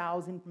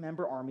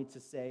 32,000-member army to,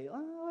 say,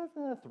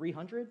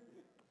 300.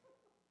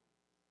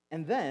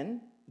 And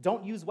then,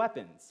 don't use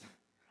weapons.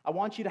 I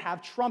want you to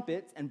have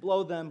trumpets and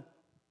blow them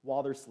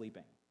while they're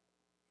sleeping.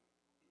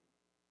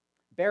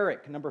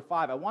 Barak, number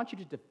 5, I want you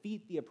to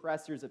defeat the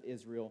oppressors of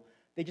Israel.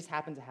 They just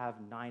happen to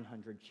have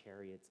 900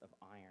 chariots of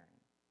iron.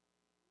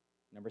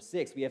 Number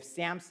 6, we have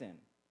Samson.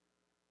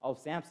 Oh,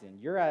 Samson,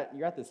 you're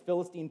at this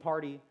Philistine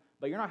party,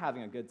 but you're not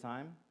having a good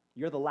time.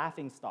 You're the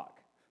laughing stock.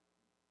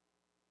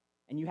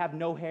 And you have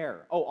no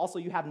hair. Oh, also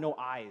you have no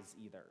eyes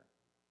either.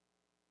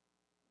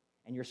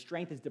 And your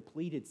strength is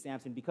depleted,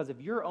 Samson, because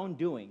of your own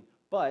doing.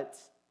 But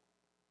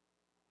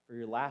for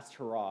your last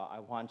hurrah, I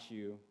want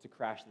you to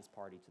crash this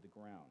party to the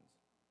ground.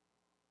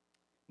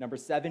 Number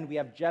 7, we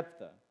have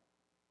Jephthah.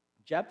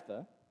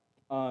 Jephthah,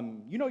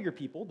 you know your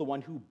people, the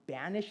one who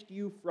banished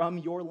you from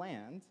your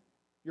land,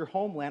 your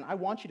homeland. I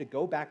want you to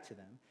go back to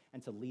them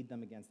and to lead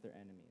them against their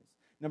enemies.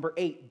 Number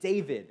 8,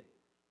 David.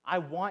 I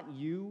want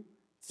you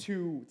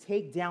to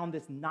take down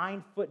this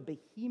 9-foot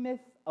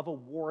behemoth of a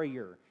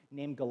warrior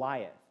named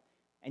Goliath.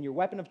 And your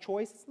weapon of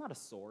choice, it's not a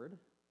sword,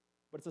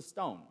 but it's a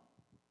stone.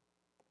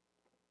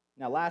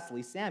 Now,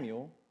 lastly,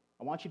 Samuel,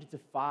 I want you to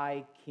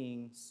defy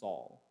King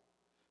Saul,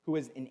 who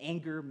is an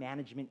anger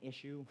management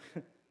issue,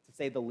 to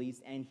say the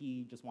least, and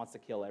he just wants to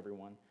kill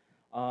everyone.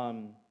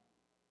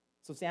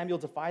 So Samuel,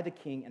 defy the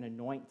king and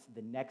anoint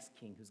the next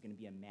king who's going to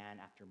be a man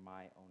after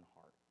my own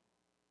heart.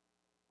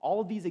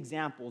 All of these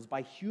examples,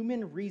 by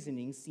human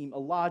reasoning, seem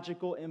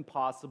illogical,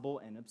 impossible,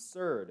 and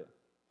absurd.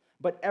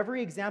 But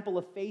every example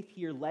of faith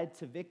here led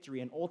to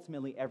victory, and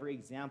ultimately every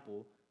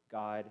example,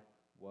 God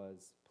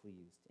was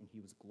pleased and he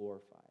was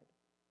glorified.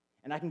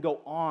 And I can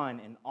go on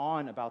and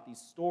on about these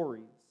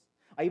stories.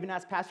 I even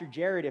asked Pastor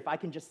Jared if I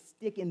can just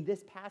stick in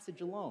this passage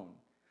alone.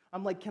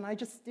 I'm like, can I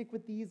just stick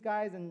with these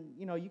guys and,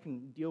 you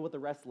can deal with the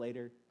rest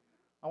later?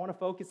 I want to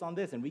focus on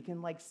this, and we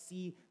can,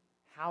 see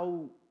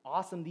how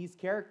awesome these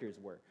characters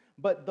were.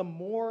 But the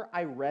more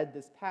I read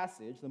this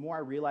passage, the more I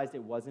realized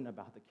it wasn't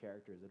about the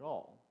characters at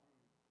all.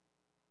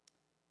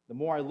 The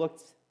more I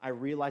looked, I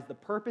realized the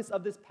purpose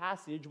of this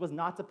passage was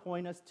not to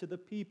point us to the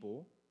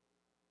people,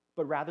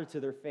 but rather to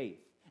their faith,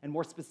 and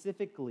more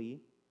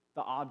specifically,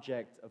 the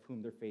object of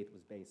whom their faith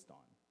was based on.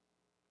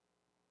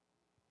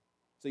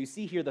 So you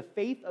see here, the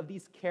faith of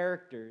these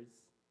characters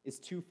is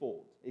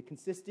twofold. It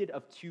consisted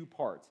of 2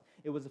 parts.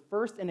 It was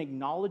first an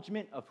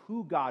acknowledgement of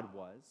who God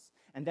was,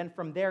 and then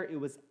from there, it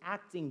was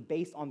acting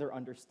based on their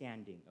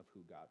understanding of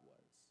who God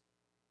was.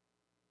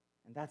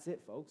 And that's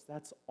it, folks.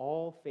 That's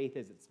all faith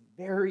is. It's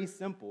very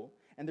simple,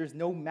 and there's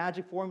no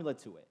magic formula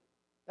to it.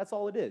 That's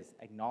all it is,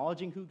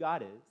 acknowledging who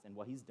God is and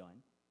what he's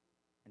done,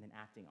 and then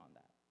acting on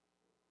that.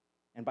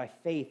 And by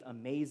faith,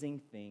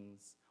 amazing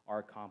things are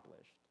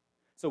accomplished.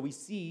 So we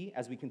see,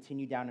 as we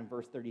continue down in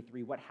verse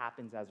 33, what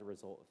happens as a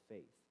result of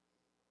faith.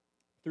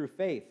 Through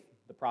faith,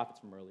 the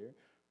prophets from earlier,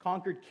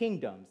 conquered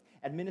kingdoms,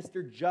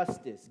 administered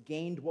justice,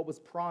 gained what was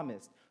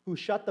promised, who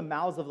shut the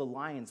mouths of the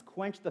lions,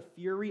 quenched the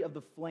fury of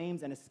the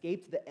flames, and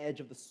escaped the edge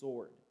of the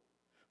sword,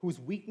 whose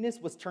weakness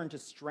was turned to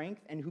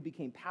strength, and who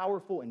became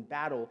powerful in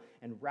battle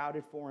and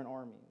routed foreign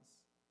armies.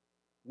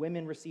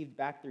 Women received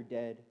back their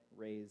dead,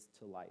 raised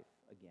to life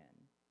again.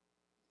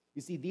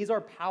 You see, these are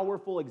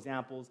powerful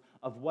examples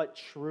of what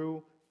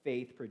true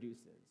faith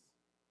produces.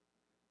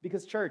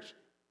 Because, church,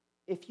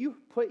 if you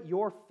put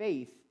your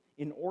faith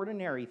in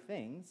ordinary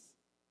things,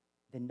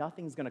 then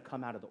nothing's going to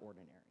come out of the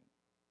ordinary.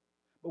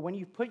 But when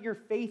you put your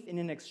faith in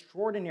an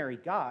extraordinary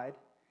God,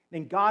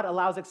 then God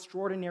allows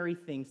extraordinary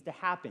things to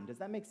happen. Does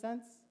that make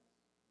sense?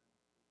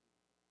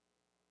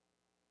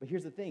 But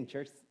here's the thing,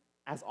 church.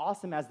 As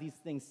awesome as these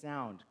things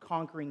sound,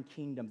 conquering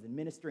kingdoms,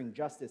 administering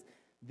justice,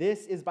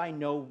 this is by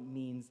no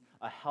means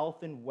a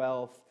health and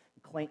wealth,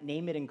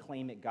 name it and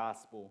claim it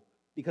gospel.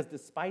 Because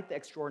despite the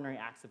extraordinary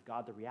acts of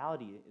God, the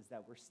reality is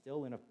that we're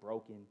still in a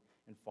broken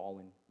and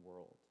fallen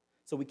world.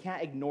 So we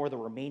can't ignore the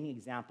remaining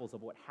examples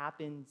of what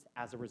happens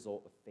as a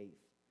result of faith.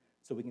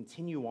 So we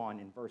continue on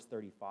in verse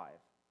 35. It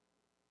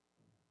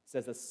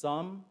says that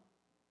some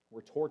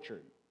were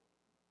tortured,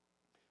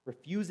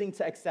 refusing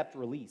to accept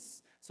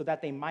release so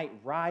that they might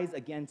rise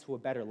again to a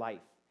better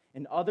life.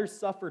 And others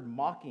suffered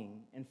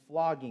mocking and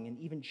flogging and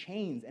even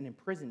chains and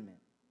imprisonment.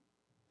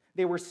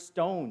 They were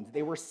stoned,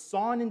 they were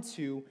sawn in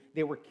two,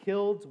 they were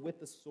killed with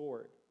the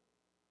sword.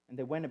 And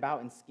they went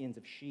about in skins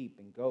of sheep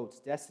and goats,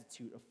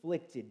 destitute,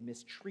 afflicted,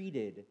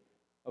 mistreated,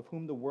 of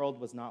whom the world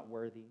was not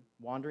worthy,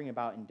 wandering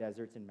about in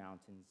deserts and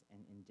mountains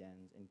and in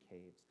dens and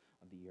caves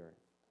of the earth.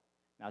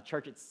 Now,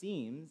 church, it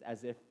seems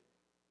as if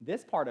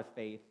this part of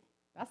faith,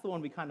 that's the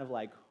one we kind of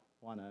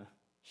want to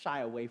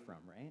shy away from,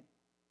 right?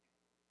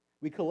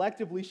 We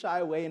collectively shy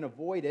away and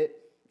avoid it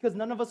because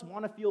none of us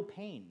want to feel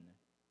pain,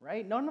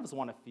 right? None of us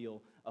want to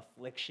feel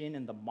affliction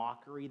and the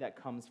mockery that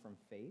comes from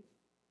faith.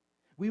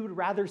 We would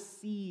rather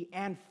see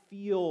and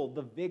feel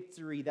the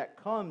victory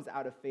that comes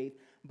out of faith,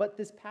 but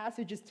this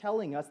passage is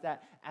telling us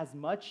that as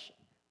much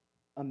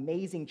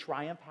amazing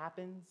triumph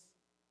happens,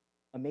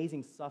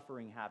 amazing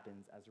suffering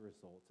happens as a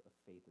result of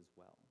faith as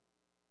well.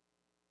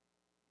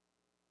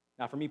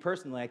 Now, for me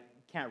personally, I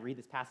can't read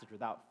this passage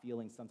without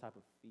feeling some type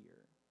of fear.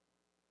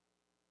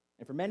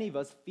 And for many of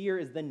us, fear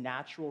is the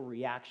natural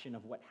reaction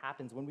of what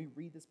happens when we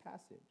read this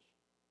passage.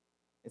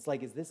 It's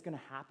like, is this going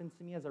to happen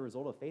to me as a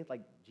result of faith?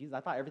 Like, Jesus, I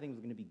thought everything was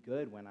going to be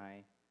good when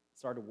I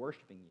started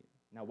worshiping you.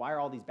 Now, why are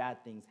all these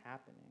bad things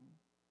happening?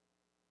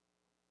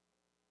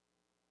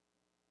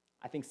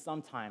 I think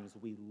sometimes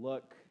we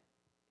look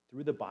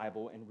through the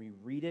Bible and we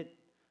read it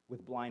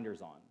with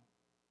blinders on.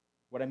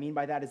 What I mean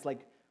by that is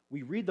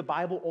we read the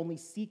Bible only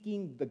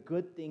seeking the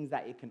good things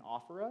that it can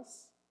offer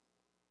us.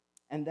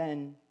 And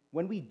then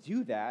when we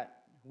do that,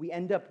 we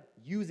end up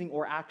using,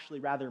 or actually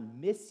rather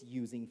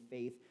misusing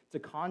faith to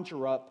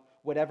conjure up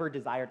whatever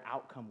desired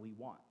outcome we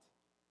want.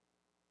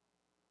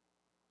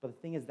 But the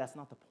thing is, that's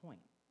not the point.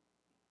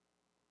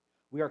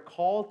 We are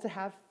called to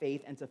have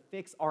faith and to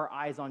fix our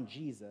eyes on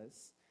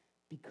Jesus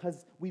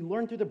because we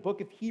learn through the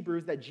book of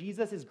Hebrews that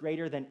Jesus is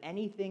greater than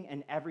anything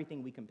and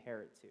everything we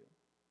compare it to.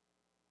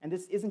 And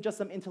this isn't just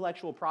some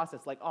intellectual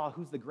process like, oh,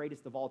 who's the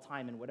greatest of all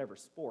time in whatever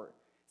sport.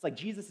 It's like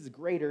Jesus is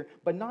greater,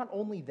 but not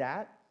only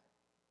that,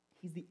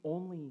 he's the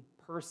only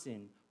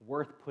person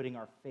worth putting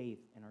our faith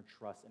and our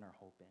trust and our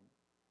hope in.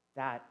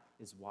 That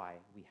is why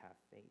we have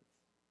faith.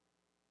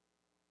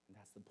 And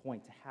that's the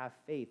point, to have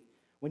faith.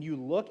 When you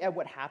look at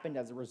what happened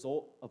as a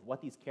result of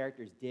what these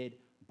characters did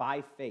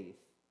by faith,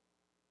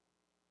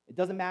 it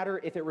doesn't matter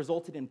if it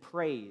resulted in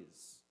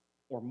praise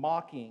or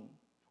mocking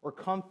or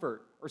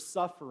comfort or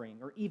suffering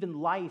or even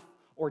life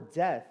or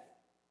death.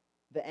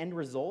 The end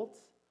result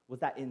was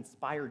that it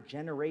inspired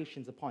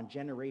generations upon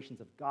generations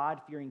of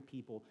God-fearing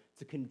people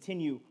to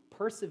continue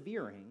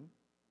persevering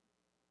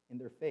in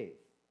their faith.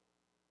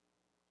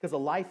 Because a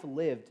life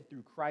lived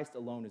through Christ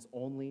alone is the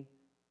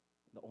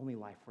only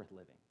life worth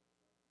living.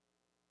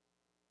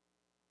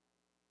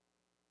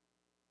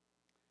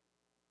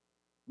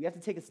 We have to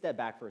take a step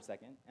back for a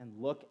second and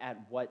look at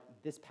what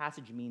this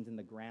passage means in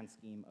the grand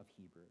scheme of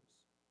Hebrews.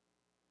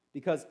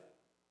 Because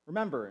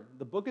remember,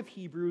 the book of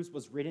Hebrews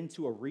was written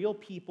to a real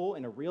people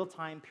in a real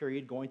time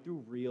period going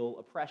through real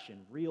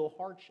oppression, real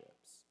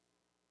hardships.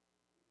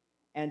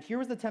 And here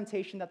was the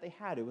temptation that they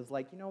had. It was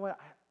like, you know what,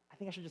 I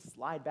think I should just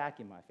slide back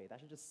in my faith. I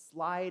should just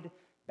slide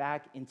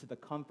back into the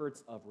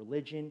comforts of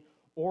religion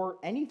or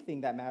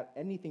anything for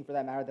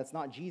that matter that's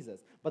not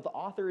Jesus. But the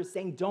author is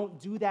saying, don't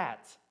do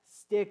that.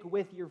 Stick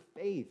with your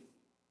faith.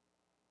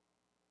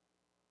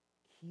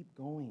 Keep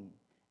going.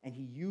 And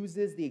he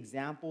uses the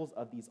examples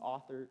of these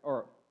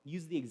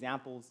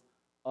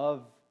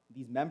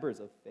members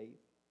of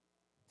faith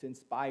to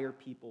inspire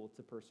people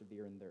to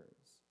persevere in theirs.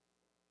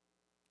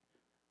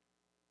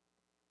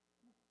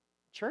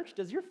 Church,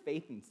 does your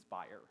faith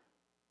inspire?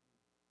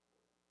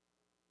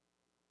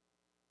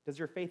 Does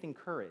your faith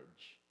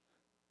encourage?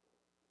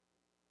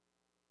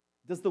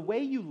 Does the way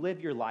you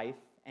live your life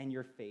and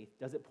your faith,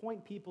 does it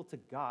point people to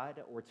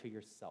God or to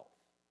yourself?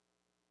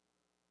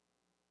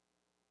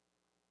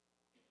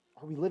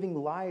 Are we living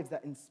lives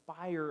that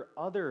inspire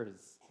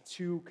others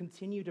to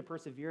continue to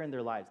persevere in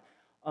their lives?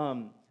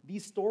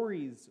 These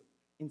stories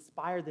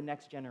inspire the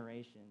next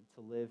generation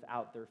to live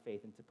out their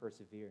faith and to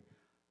persevere.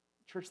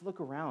 Church,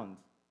 look around.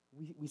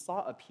 We saw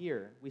up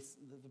here,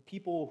 the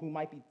people who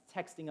might be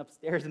texting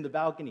upstairs in the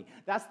balcony.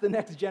 That's the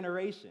next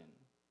generation.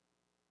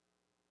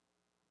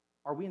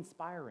 Are we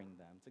inspiring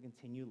them to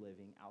continue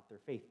living out their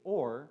faith?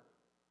 Or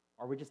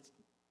are we just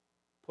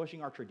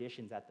pushing our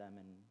traditions at them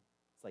and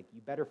it's like,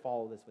 you better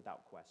follow this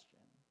without question?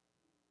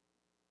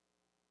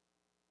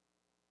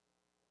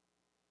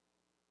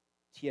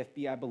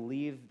 TFB, I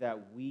believe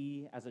that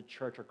we as a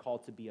church are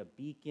called to be a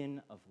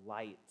beacon of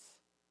light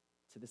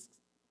to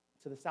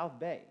the South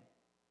Bay.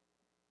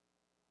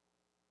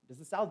 Does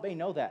the South Bay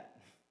know that?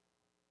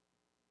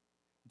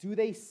 Do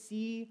they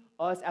see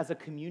us as a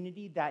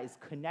community that is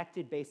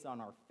connected based on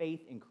our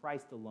faith in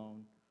Christ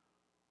alone?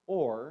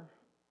 Or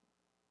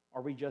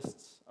are we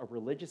just a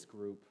religious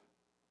group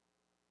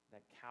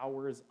that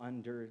cowers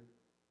under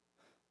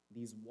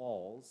these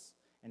walls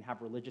and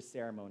have religious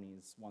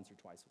ceremonies once or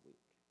twice a week?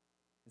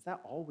 Is that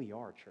all we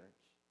are, church?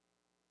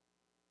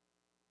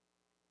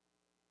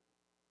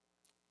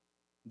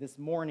 This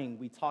morning,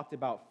 we talked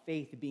about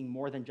faith being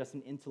more than just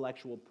an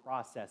intellectual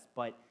process,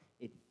 but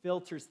it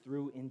filters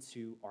through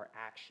into our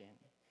action.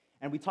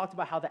 And we talked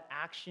about how the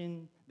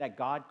action that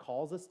God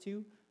calls us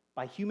to,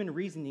 by human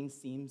reasoning,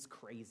 seems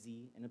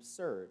crazy and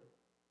absurd.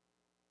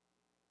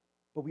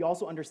 But we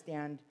also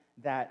understand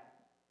that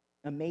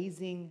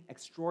amazing,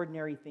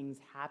 extraordinary things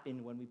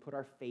happen when we put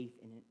our faith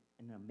in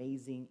an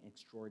amazing,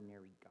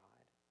 extraordinary God.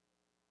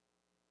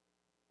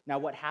 Now,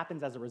 what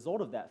happens as a result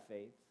of that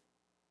faith,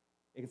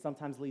 it can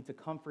sometimes lead to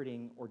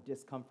comforting or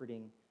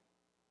discomforting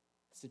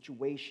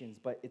situations,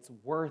 but it's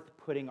worth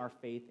putting our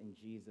faith in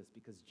Jesus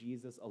because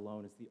Jesus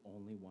alone is the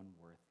only one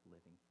worth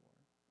living for.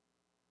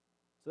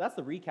 So that's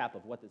the recap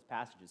of what this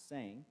passage is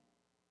saying.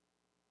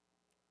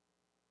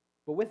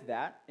 But with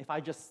that, if I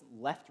just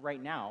left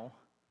right now,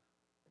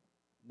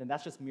 then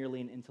that's just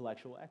merely an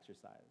intellectual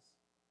exercise.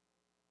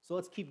 So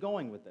let's keep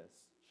going with this,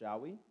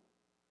 shall we?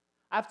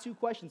 I have two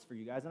questions for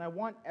you guys, and I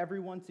want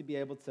everyone to be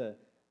able to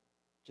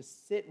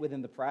just sit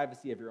within the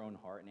privacy of your own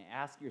heart and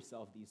ask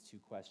yourself these two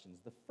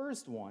questions. The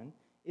first one,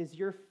 is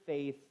your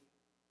faith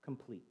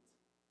complete?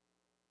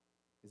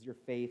 Is your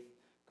faith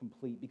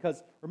complete?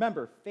 Because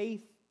remember,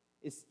 faith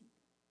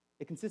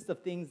consists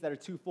of things that are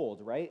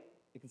twofold, right?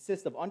 It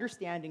consists of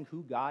understanding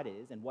who God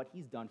is and what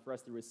he's done for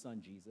us through his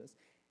son, Jesus,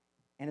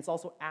 and it's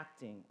also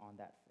acting on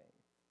that faith.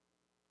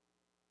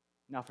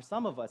 Now, for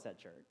some of us at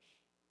church,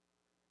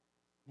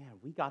 man,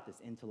 we got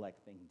this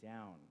intellect thing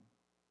down.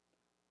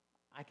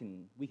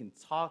 We can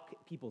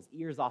talk people's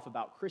ears off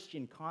about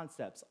Christian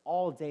concepts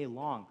all day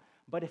long.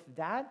 But if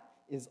that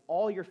is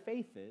all your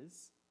faith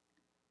is,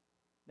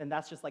 then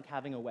that's just like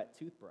having a wet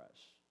toothbrush.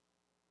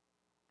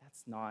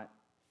 That's not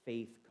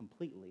faith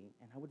completely.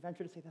 And I would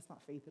venture to say that's not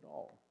faith at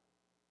all.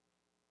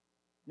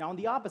 Now, on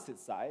the opposite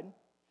side,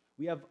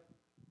 We have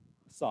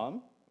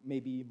some,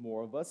 maybe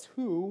more of us,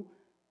 who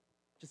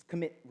just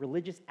commit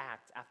religious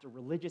act after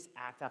religious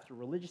act after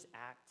religious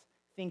act,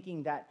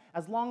 thinking that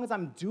as long as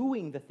I'm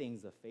doing the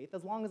things of faith,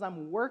 as long as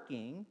I'm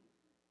working,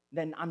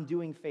 then I'm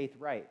doing faith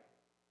right.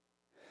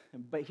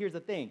 But here's the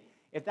thing.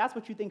 If that's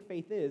what you think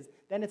faith is,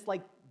 then it's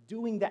like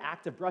doing the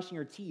act of brushing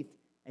your teeth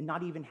and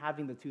not even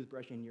having the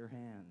toothbrush in your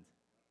hand.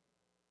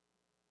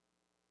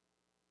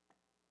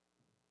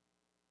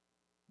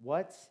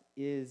 What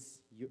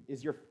is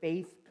your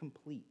faith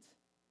complete?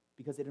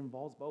 Because it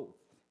involves both.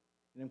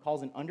 It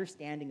involves an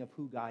understanding of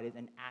who God is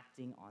and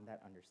acting on that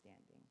understanding.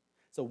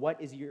 So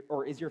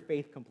is your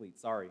faith complete?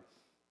 Sorry.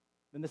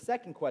 Then the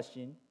second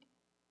question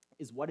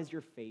is, what is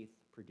your faith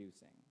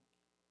producing?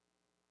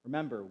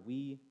 Remember,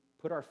 we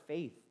put our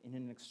faith in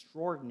an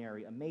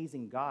extraordinary,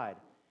 amazing God.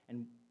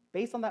 And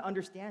based on that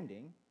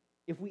understanding,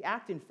 if we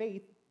act in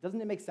faith,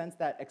 doesn't it make sense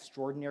that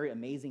extraordinary,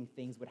 amazing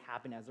things would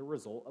happen as a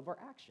result of our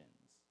actions?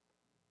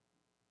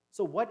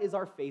 So what is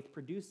our faith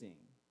producing?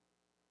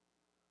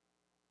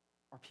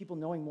 Are people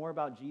knowing more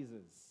about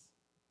Jesus?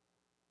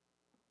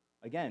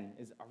 Again,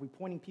 are we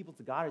pointing people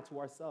to God or to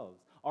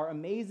ourselves? Are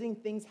amazing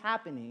things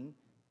happening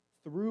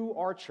through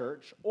our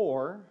church,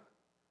 or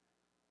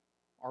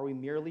are we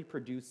merely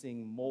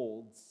producing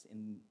molds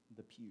in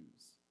the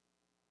pews?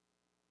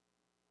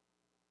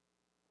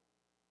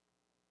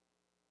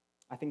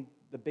 I think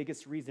the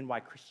biggest reason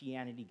why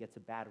Christianity gets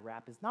a bad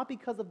rap is not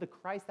because of the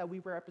Christ that we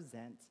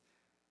represent,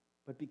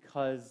 but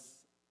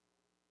because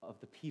of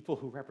the people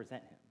who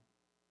represent him.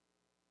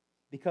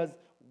 Because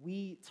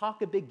we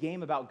talk a big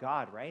game about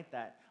God, right?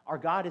 That our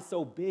God is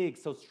so big,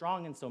 so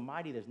strong, and so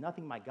mighty, there's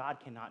nothing my God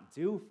cannot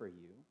do for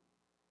you.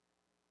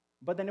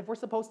 But then if we're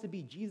supposed to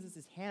be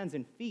Jesus' hands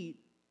and feet,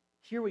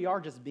 here we are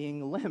just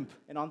being limp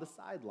and on the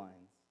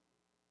sidelines.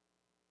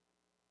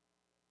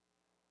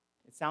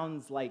 It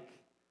sounds like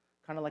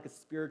kind of like a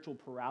spiritual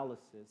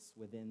paralysis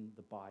within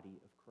the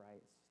body of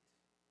Christ.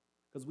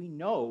 Because we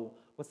know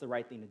what's the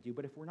right thing to do,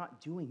 but if we're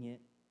not doing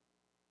it,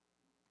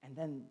 and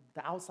then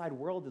the outside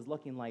world is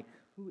looking like,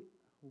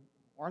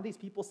 aren't these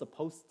people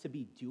supposed to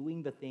be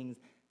doing the things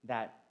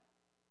that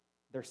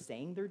they're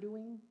saying they're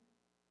doing?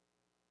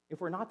 If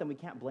we're not, then we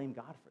can't blame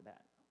God for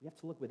that. We have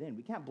to look within.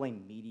 We can't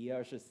blame media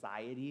or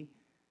society.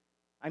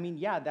 I mean,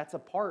 yeah, that's a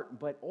part,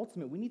 but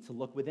ultimately we need to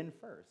look within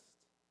first.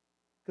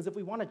 Because if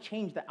we want to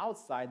change the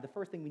outside, the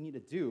first thing we need to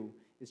do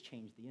is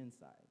change the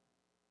inside.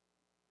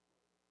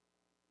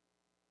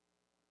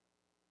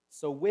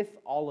 So with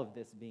all of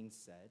this being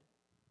said,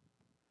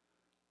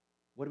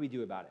 what do we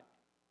do about it?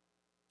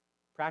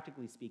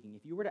 Practically speaking,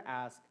 if you were to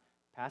ask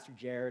Pastor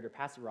Jared or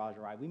Pastor Raj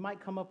or I, we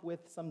might come up with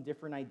some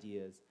different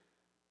ideas,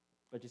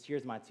 but just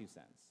here's my 2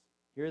 cents.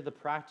 Here are the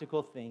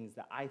practical things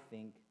that I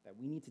think that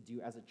we need to do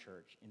as a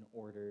church in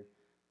order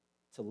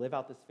to live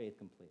out this faith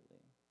completely.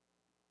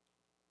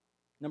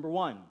 Number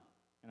 1,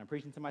 and I'm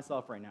preaching to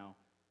myself right now,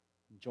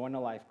 join a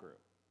life group.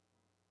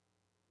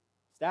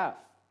 Staff,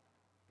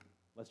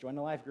 let's join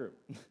a life group.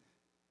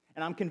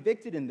 And I'm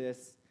convicted in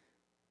this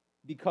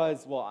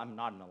because, well, I'm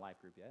not in a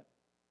life group yet.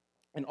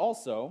 And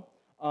also,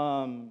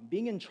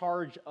 being in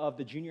charge of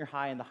the junior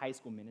high and the high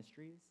school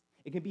ministries,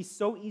 it can be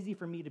so easy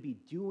for me to be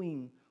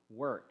doing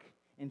work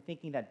and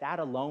thinking that that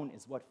alone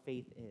is what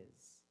faith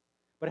is.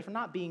 But if I'm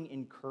not being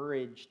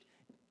encouraged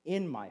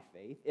in my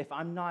faith, if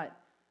I'm not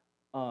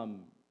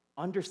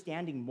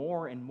understanding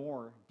more and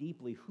more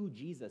deeply who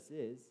Jesus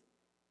is,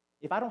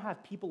 if I don't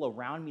have people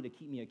around me to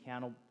keep me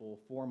accountable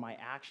for my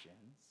actions,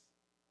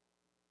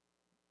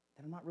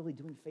 then I'm not really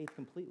doing faith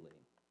completely.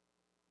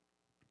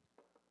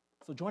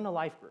 So join a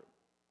life group,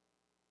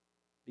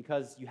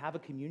 because you have a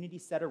community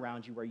set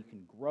around you where you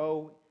can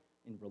grow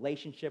in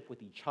relationship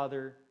with each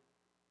other,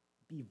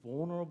 be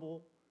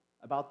vulnerable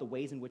about the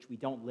ways in which we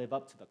don't live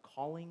up to the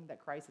calling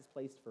that Christ has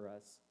placed for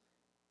us,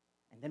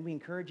 and then we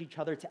encourage each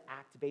other to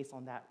act based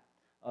on that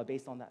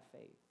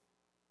faith.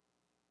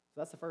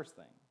 So that's the first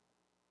thing.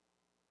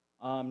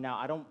 Now,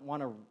 I don't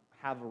want to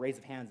have a raise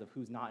of hands of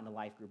who's not in a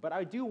life group, but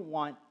I do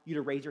want you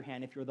to raise your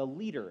hand if you're the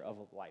leader of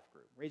a life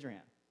group. Raise your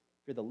hand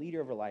if you're the leader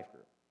of a life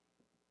group.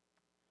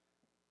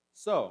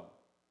 So,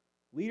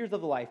 leaders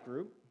of the life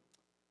group,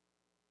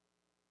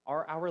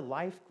 are our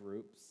life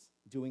groups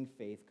doing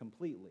faith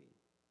completely?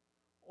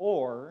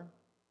 Or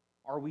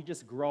are we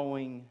just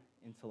growing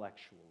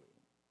intellectually?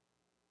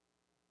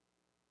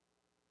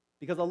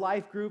 Because a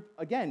life group,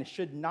 again,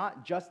 should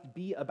not just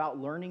be about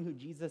learning who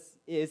Jesus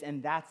is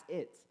and that's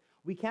it.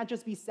 We can't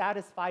just be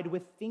satisfied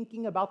with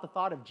thinking about the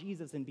thought of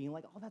Jesus and being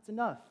like, oh, that's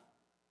enough.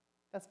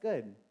 That's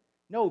good.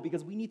 No,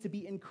 because we need to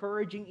be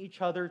encouraging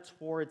each other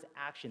towards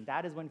action.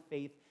 That is when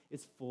faith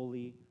is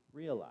fully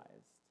realized.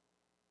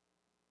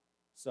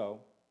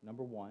 So,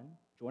 number 1,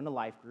 join a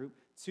life group.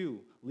 2,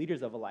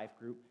 leaders of a life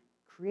group,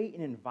 create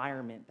an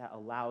environment that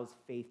allows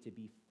faith to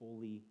be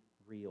fully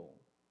real.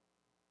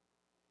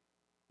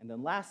 And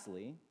then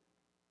lastly,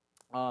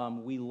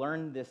 we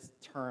learn this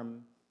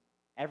term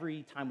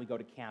every time we go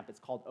to camp. It's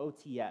called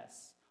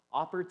OTS,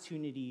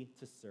 opportunity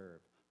to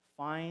serve.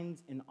 Find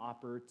an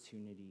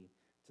opportunity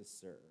to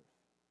serve.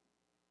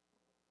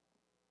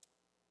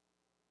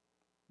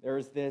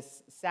 There's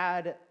this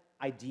sad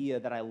idea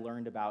that I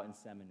learned about in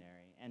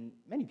seminary, and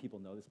many people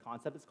know this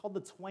concept. It's called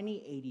the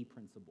 20-80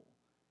 principle,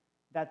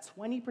 that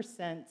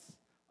 20%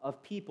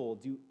 of people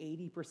do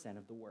 80%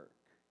 of the work.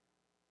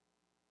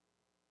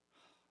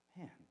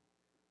 Man.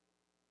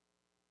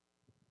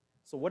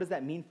 So what does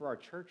that mean for our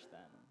church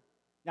then?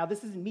 Now,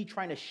 this isn't me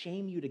trying to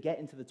shame you to get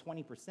into the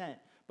 20%,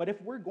 but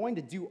if we're going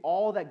to do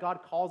all that God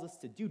calls us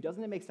to do,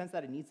 doesn't it make sense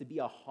that it needs to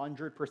be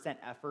 100%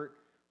 effort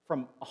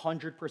from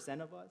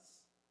 100% of us?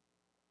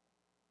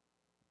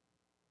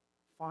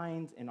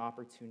 Find an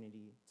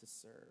opportunity to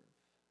serve.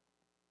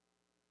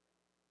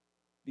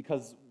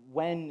 Because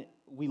when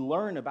we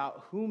learn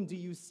about whom do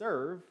you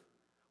serve,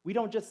 we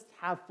don't just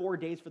have 4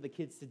 days for the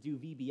kids to do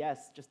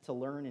VBS just to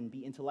learn and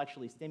be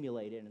intellectually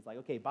stimulated, and it's like,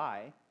 okay,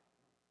 bye.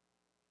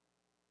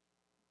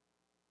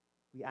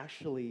 We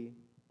actually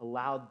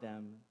allowed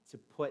them to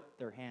put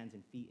their hands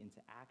and feet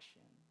into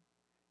action,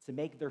 to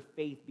make their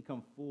faith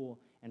become full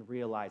and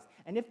realized.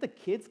 And if the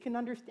kids can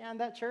understand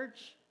that,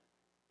 church,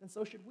 then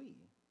so should we.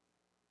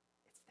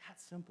 It's that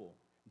simple.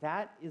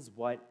 That is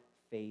what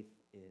faith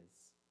is.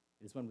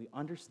 It is when we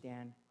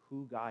understand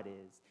who God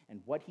is and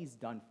what he's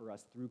done for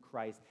us through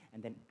Christ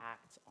and then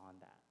act on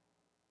that.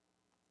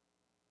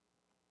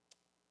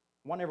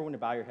 I want everyone to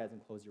bow your heads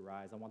and close your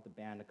eyes. I want the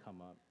band to come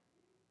up.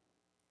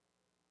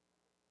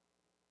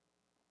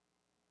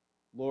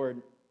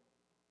 Lord,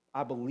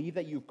 I believe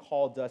that you've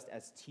called us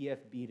as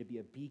TFB to be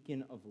a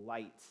beacon of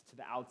light to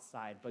the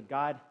outside. But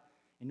God,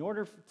 in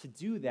order to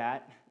do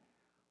that,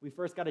 we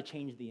first got to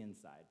change the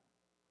inside.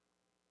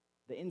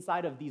 The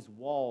inside of these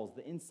walls,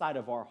 the inside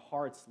of our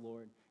hearts,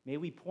 Lord. May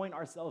we point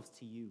ourselves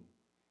to you.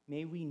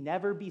 May we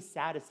never be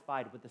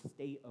satisfied with the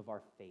state of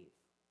our faith.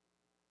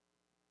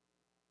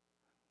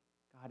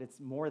 God, it's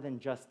more than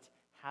just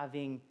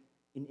having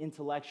an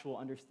intellectual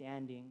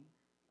understanding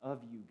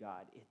of you,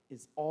 God. It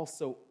is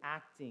also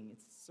acting,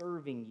 it's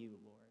serving you,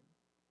 Lord.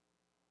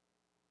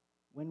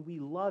 When we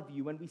love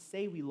you, when we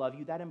say we love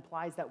you, that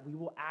implies that we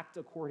will act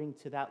according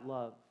to that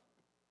love.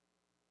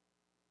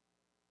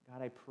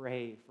 God, I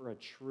pray for a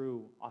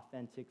true,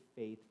 authentic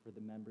faith for the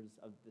members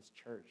of this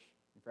church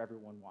and for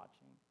everyone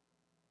watching.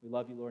 We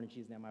love you, Lord. In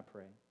Jesus' name I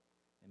pray.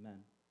 Amen.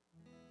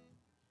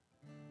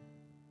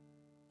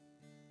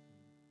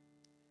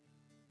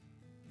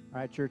 All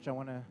right, church, I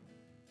want to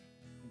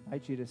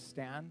invite you to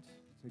stand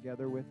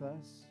together with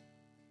us.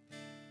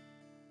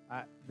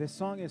 This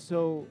song is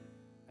so,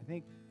 I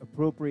think,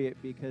 appropriate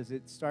because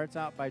it starts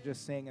out by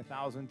just saying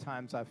 1,000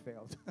 times I've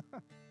failed.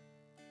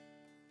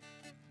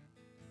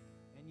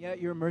 And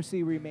yet your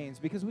mercy remains,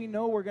 because we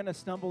know we're going to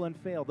stumble and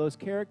fail. Those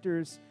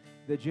characters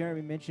that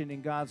Jeremy mentioned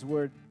in God's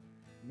word,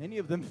 many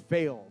of them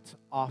failed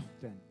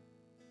often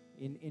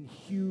in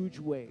huge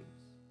ways.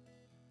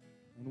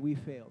 And we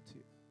fail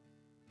too.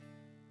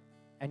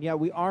 And yet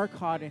we are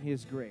caught in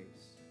his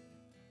grace.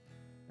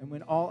 And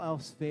when all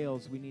else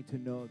fails, we need to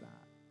know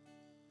that.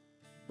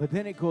 But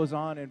then it goes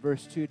on in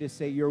verse 2 to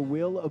say, your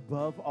will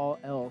above all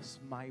else,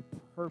 my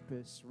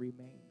purpose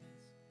remains.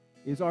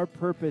 Is our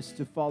purpose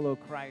to follow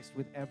Christ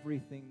with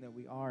everything that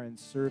we are and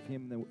serve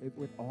him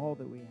with all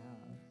that we have?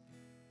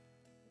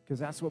 Because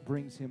that's what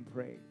brings him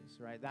praise,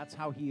 right? That's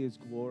how he is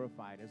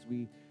glorified as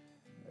we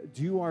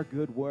do our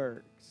good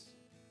works.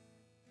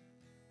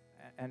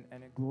 And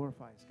it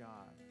glorifies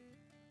God.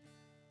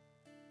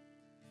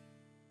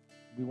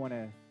 We want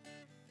to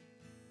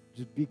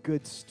just be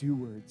good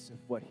stewards of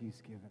what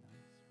he's given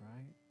us,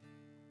 right?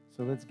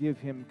 So let's give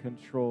him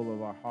control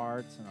of our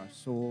hearts and our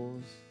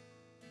souls.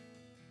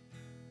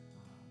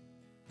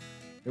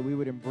 That we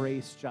would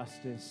embrace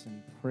justice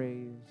and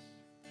praise.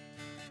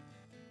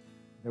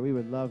 That we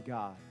would love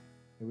God.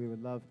 That we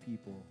would love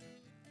people.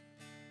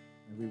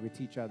 And we would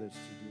teach others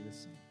to do the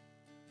same.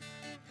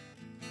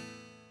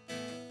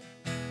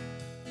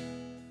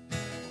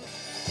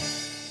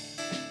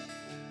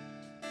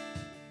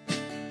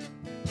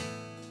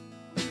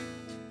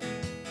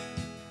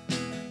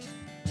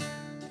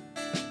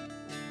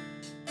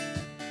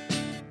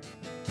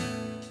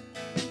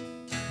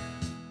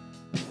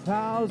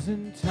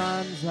 1,000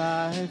 times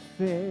I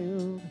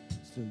failed,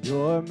 still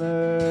your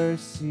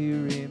mercy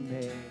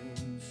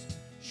remains.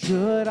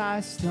 Should I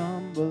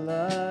stumble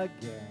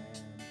again,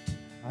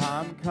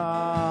 I'm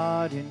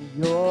caught in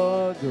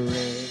your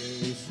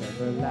grace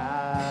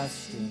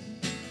everlasting.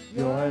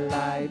 Your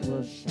light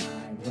will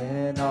shine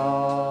when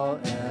all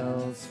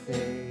else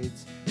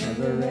fades,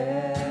 never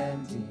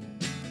ending.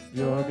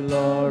 Your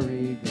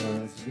glory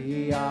goes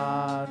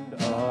beyond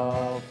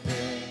all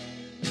fame.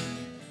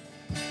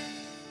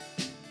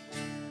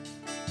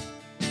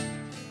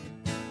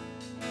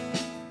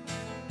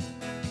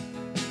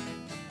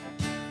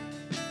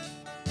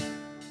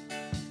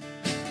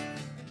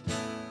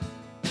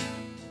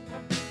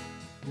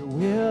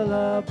 Will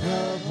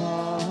above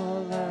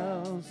all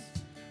else,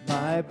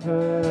 my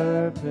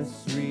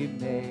purpose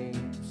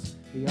remains.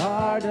 The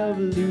art of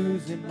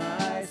losing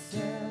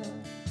myself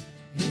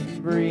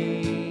in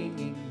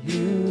bringing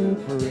you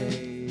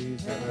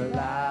praise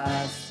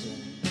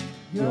everlasting.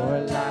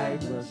 Your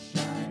light will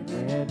shine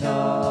when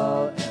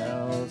all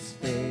else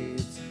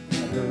fades,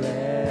 never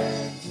ends.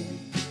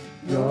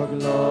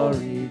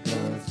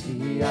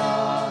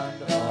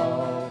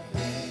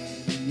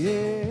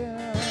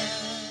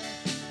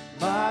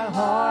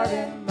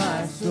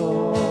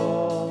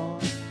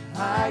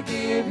 I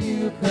give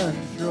you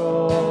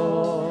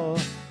control.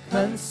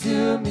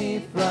 Consume me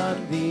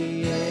from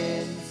the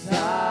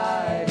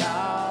inside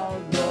out,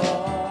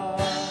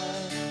 Lord.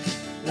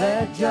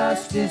 Let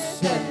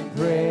justice and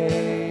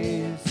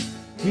praise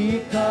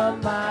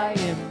become my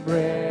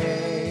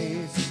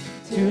embrace,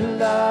 to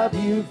love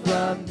you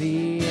from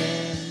the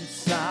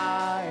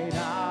inside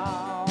out.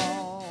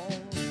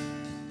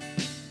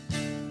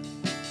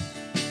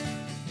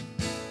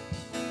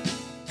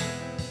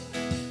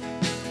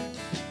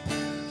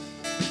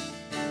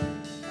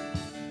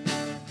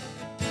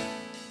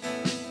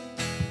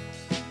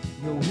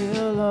 Your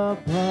will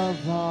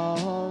above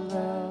all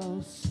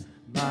else,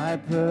 my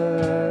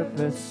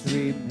purpose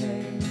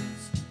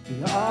remains.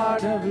 The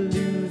art of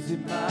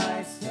losing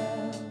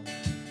myself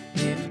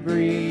in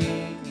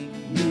bringing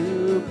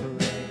you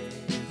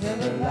praise.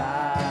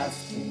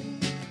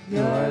 Everlasting,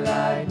 your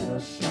light will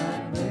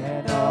shine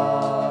when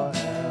all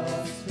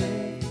else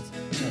fades.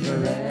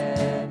 Never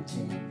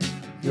ending,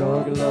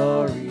 your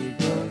glory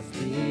goes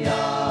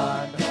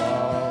beyond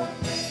all.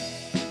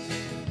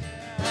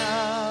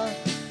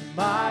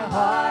 My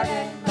heart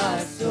and my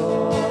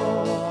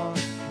soul,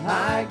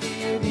 I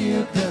give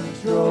you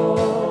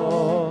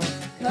control.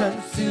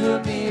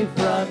 Consume me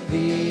from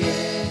the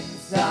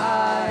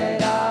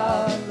inside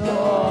out,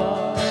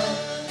 Lord.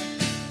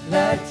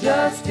 Let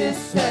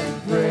justice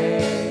and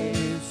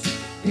praise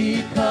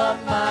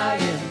become my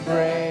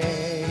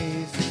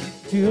embrace,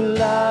 to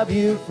love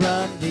you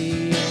from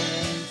the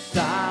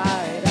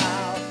inside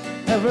out.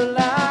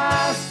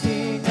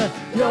 Everlasting,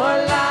 your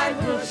light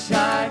will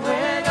shine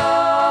when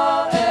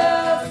all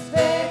else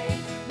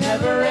fades.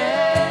 Never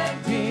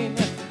ending,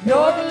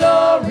 your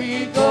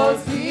glory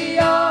goes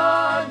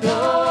beyond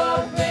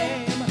all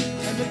fame.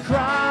 And the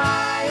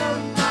cry of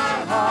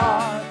my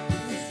heart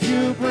is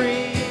to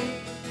bring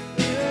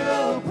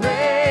you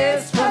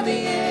praise from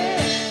the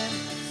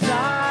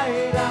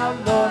inside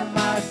out, Lord.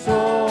 My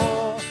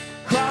soul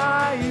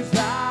cries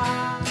out.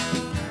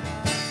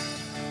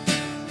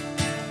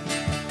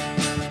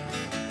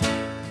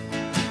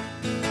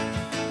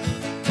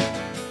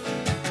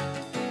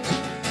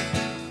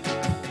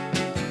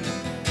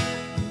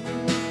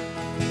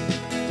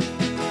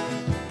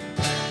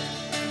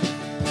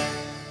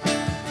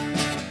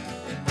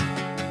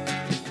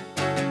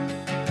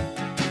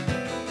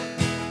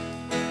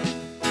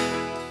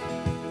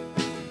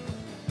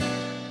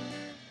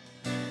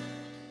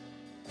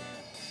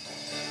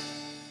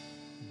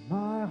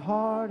 My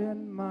heart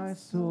and my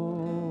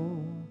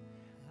soul,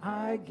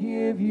 I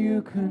give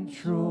you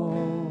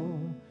control.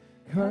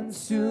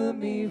 Consume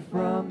me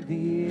from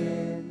the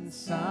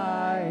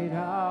inside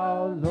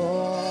out,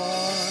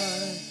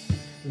 Lord.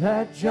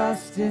 Let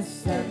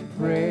justice and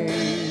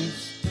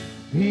praise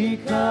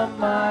become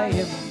my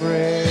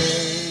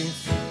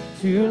embrace,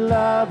 to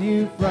love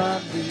you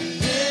from the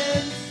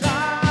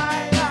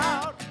inside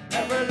out.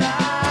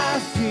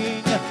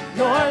 Everlasting,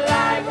 your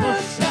light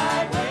will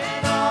shine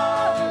when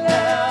all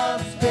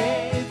else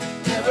fades.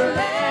 Never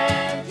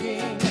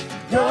ending,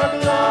 your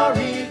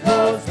glory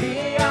goes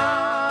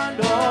beyond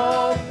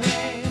all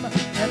fame.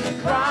 And the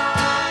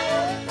cry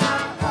of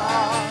my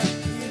heart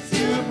is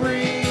to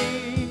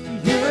bring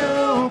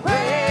you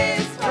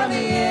praise from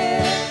the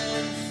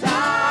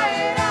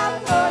inside out.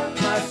 Lord,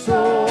 my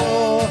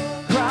soul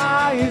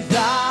cries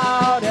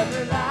out.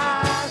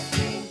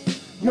 Everlasting,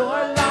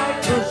 your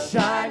light will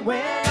shine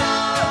when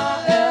all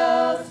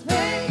else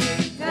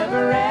fades.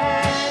 Never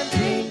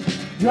ending,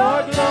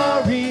 your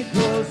glory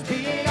goes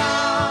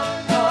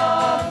beyond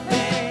all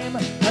fame.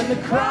 And the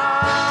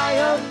cry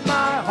of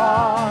my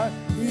heart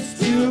is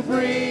to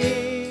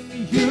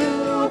bring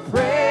you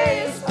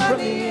praise from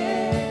the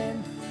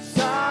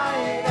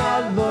inside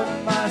out.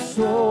 Lord, my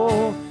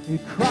soul,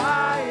 it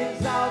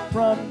cries out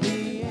from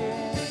the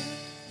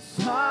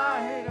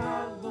inside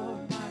out.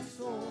 Lord, my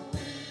soul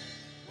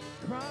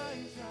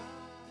cries out.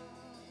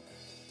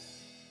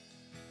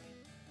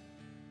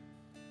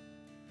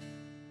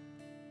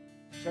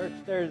 Church,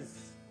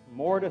 there's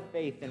more to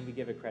faith than we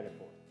give it credit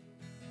for.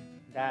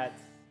 That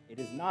it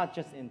is not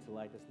just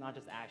intellect, it's not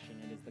just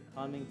action, it is the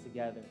coming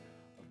together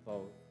of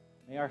both.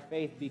 May our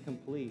faith be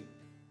complete.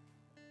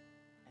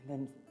 And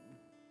then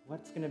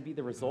what's going to be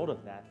the result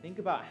of that? Think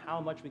about how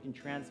much we can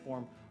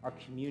transform our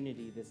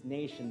community, this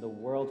nation, the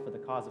world for the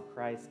cause of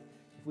Christ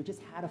if we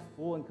just had a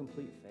full and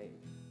complete faith.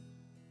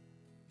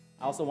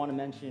 I also want to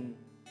mention,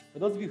 for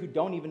those of you who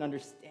don't even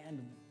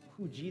understand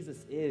who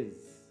Jesus is,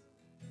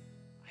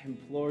 I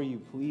implore you,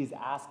 please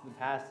ask the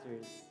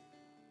pastors,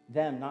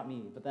 them, not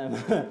me, but them,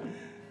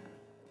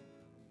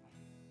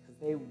 because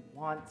they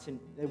want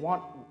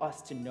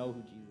us to know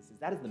who Jesus is.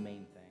 That is the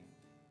main thing,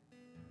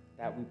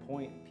 that we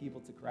point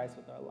people to Christ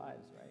with our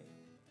lives, right?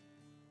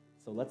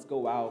 So let's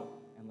go out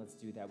and let's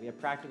do that. We have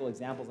practical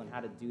examples on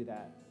how to do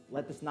that.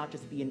 Let this not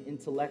just be an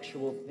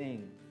intellectual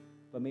thing,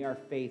 but may our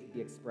faith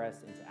be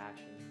expressed into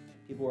action.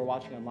 People who are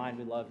watching online,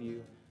 we love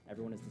you.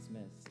 Everyone is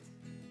dismissed.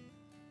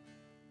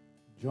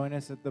 Join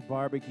us at the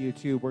barbecue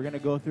too. We're going to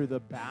go through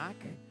the back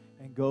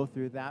and go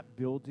through that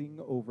building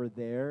over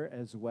there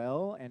as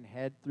well and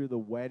head through the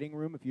wedding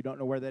room. If you don't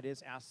know where that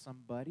is, ask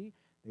somebody.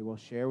 They will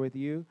share with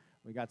you.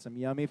 We got some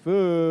yummy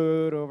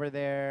food over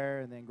there,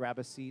 and then grab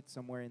a seat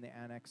somewhere in the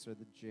annex or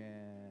the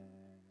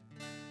gym.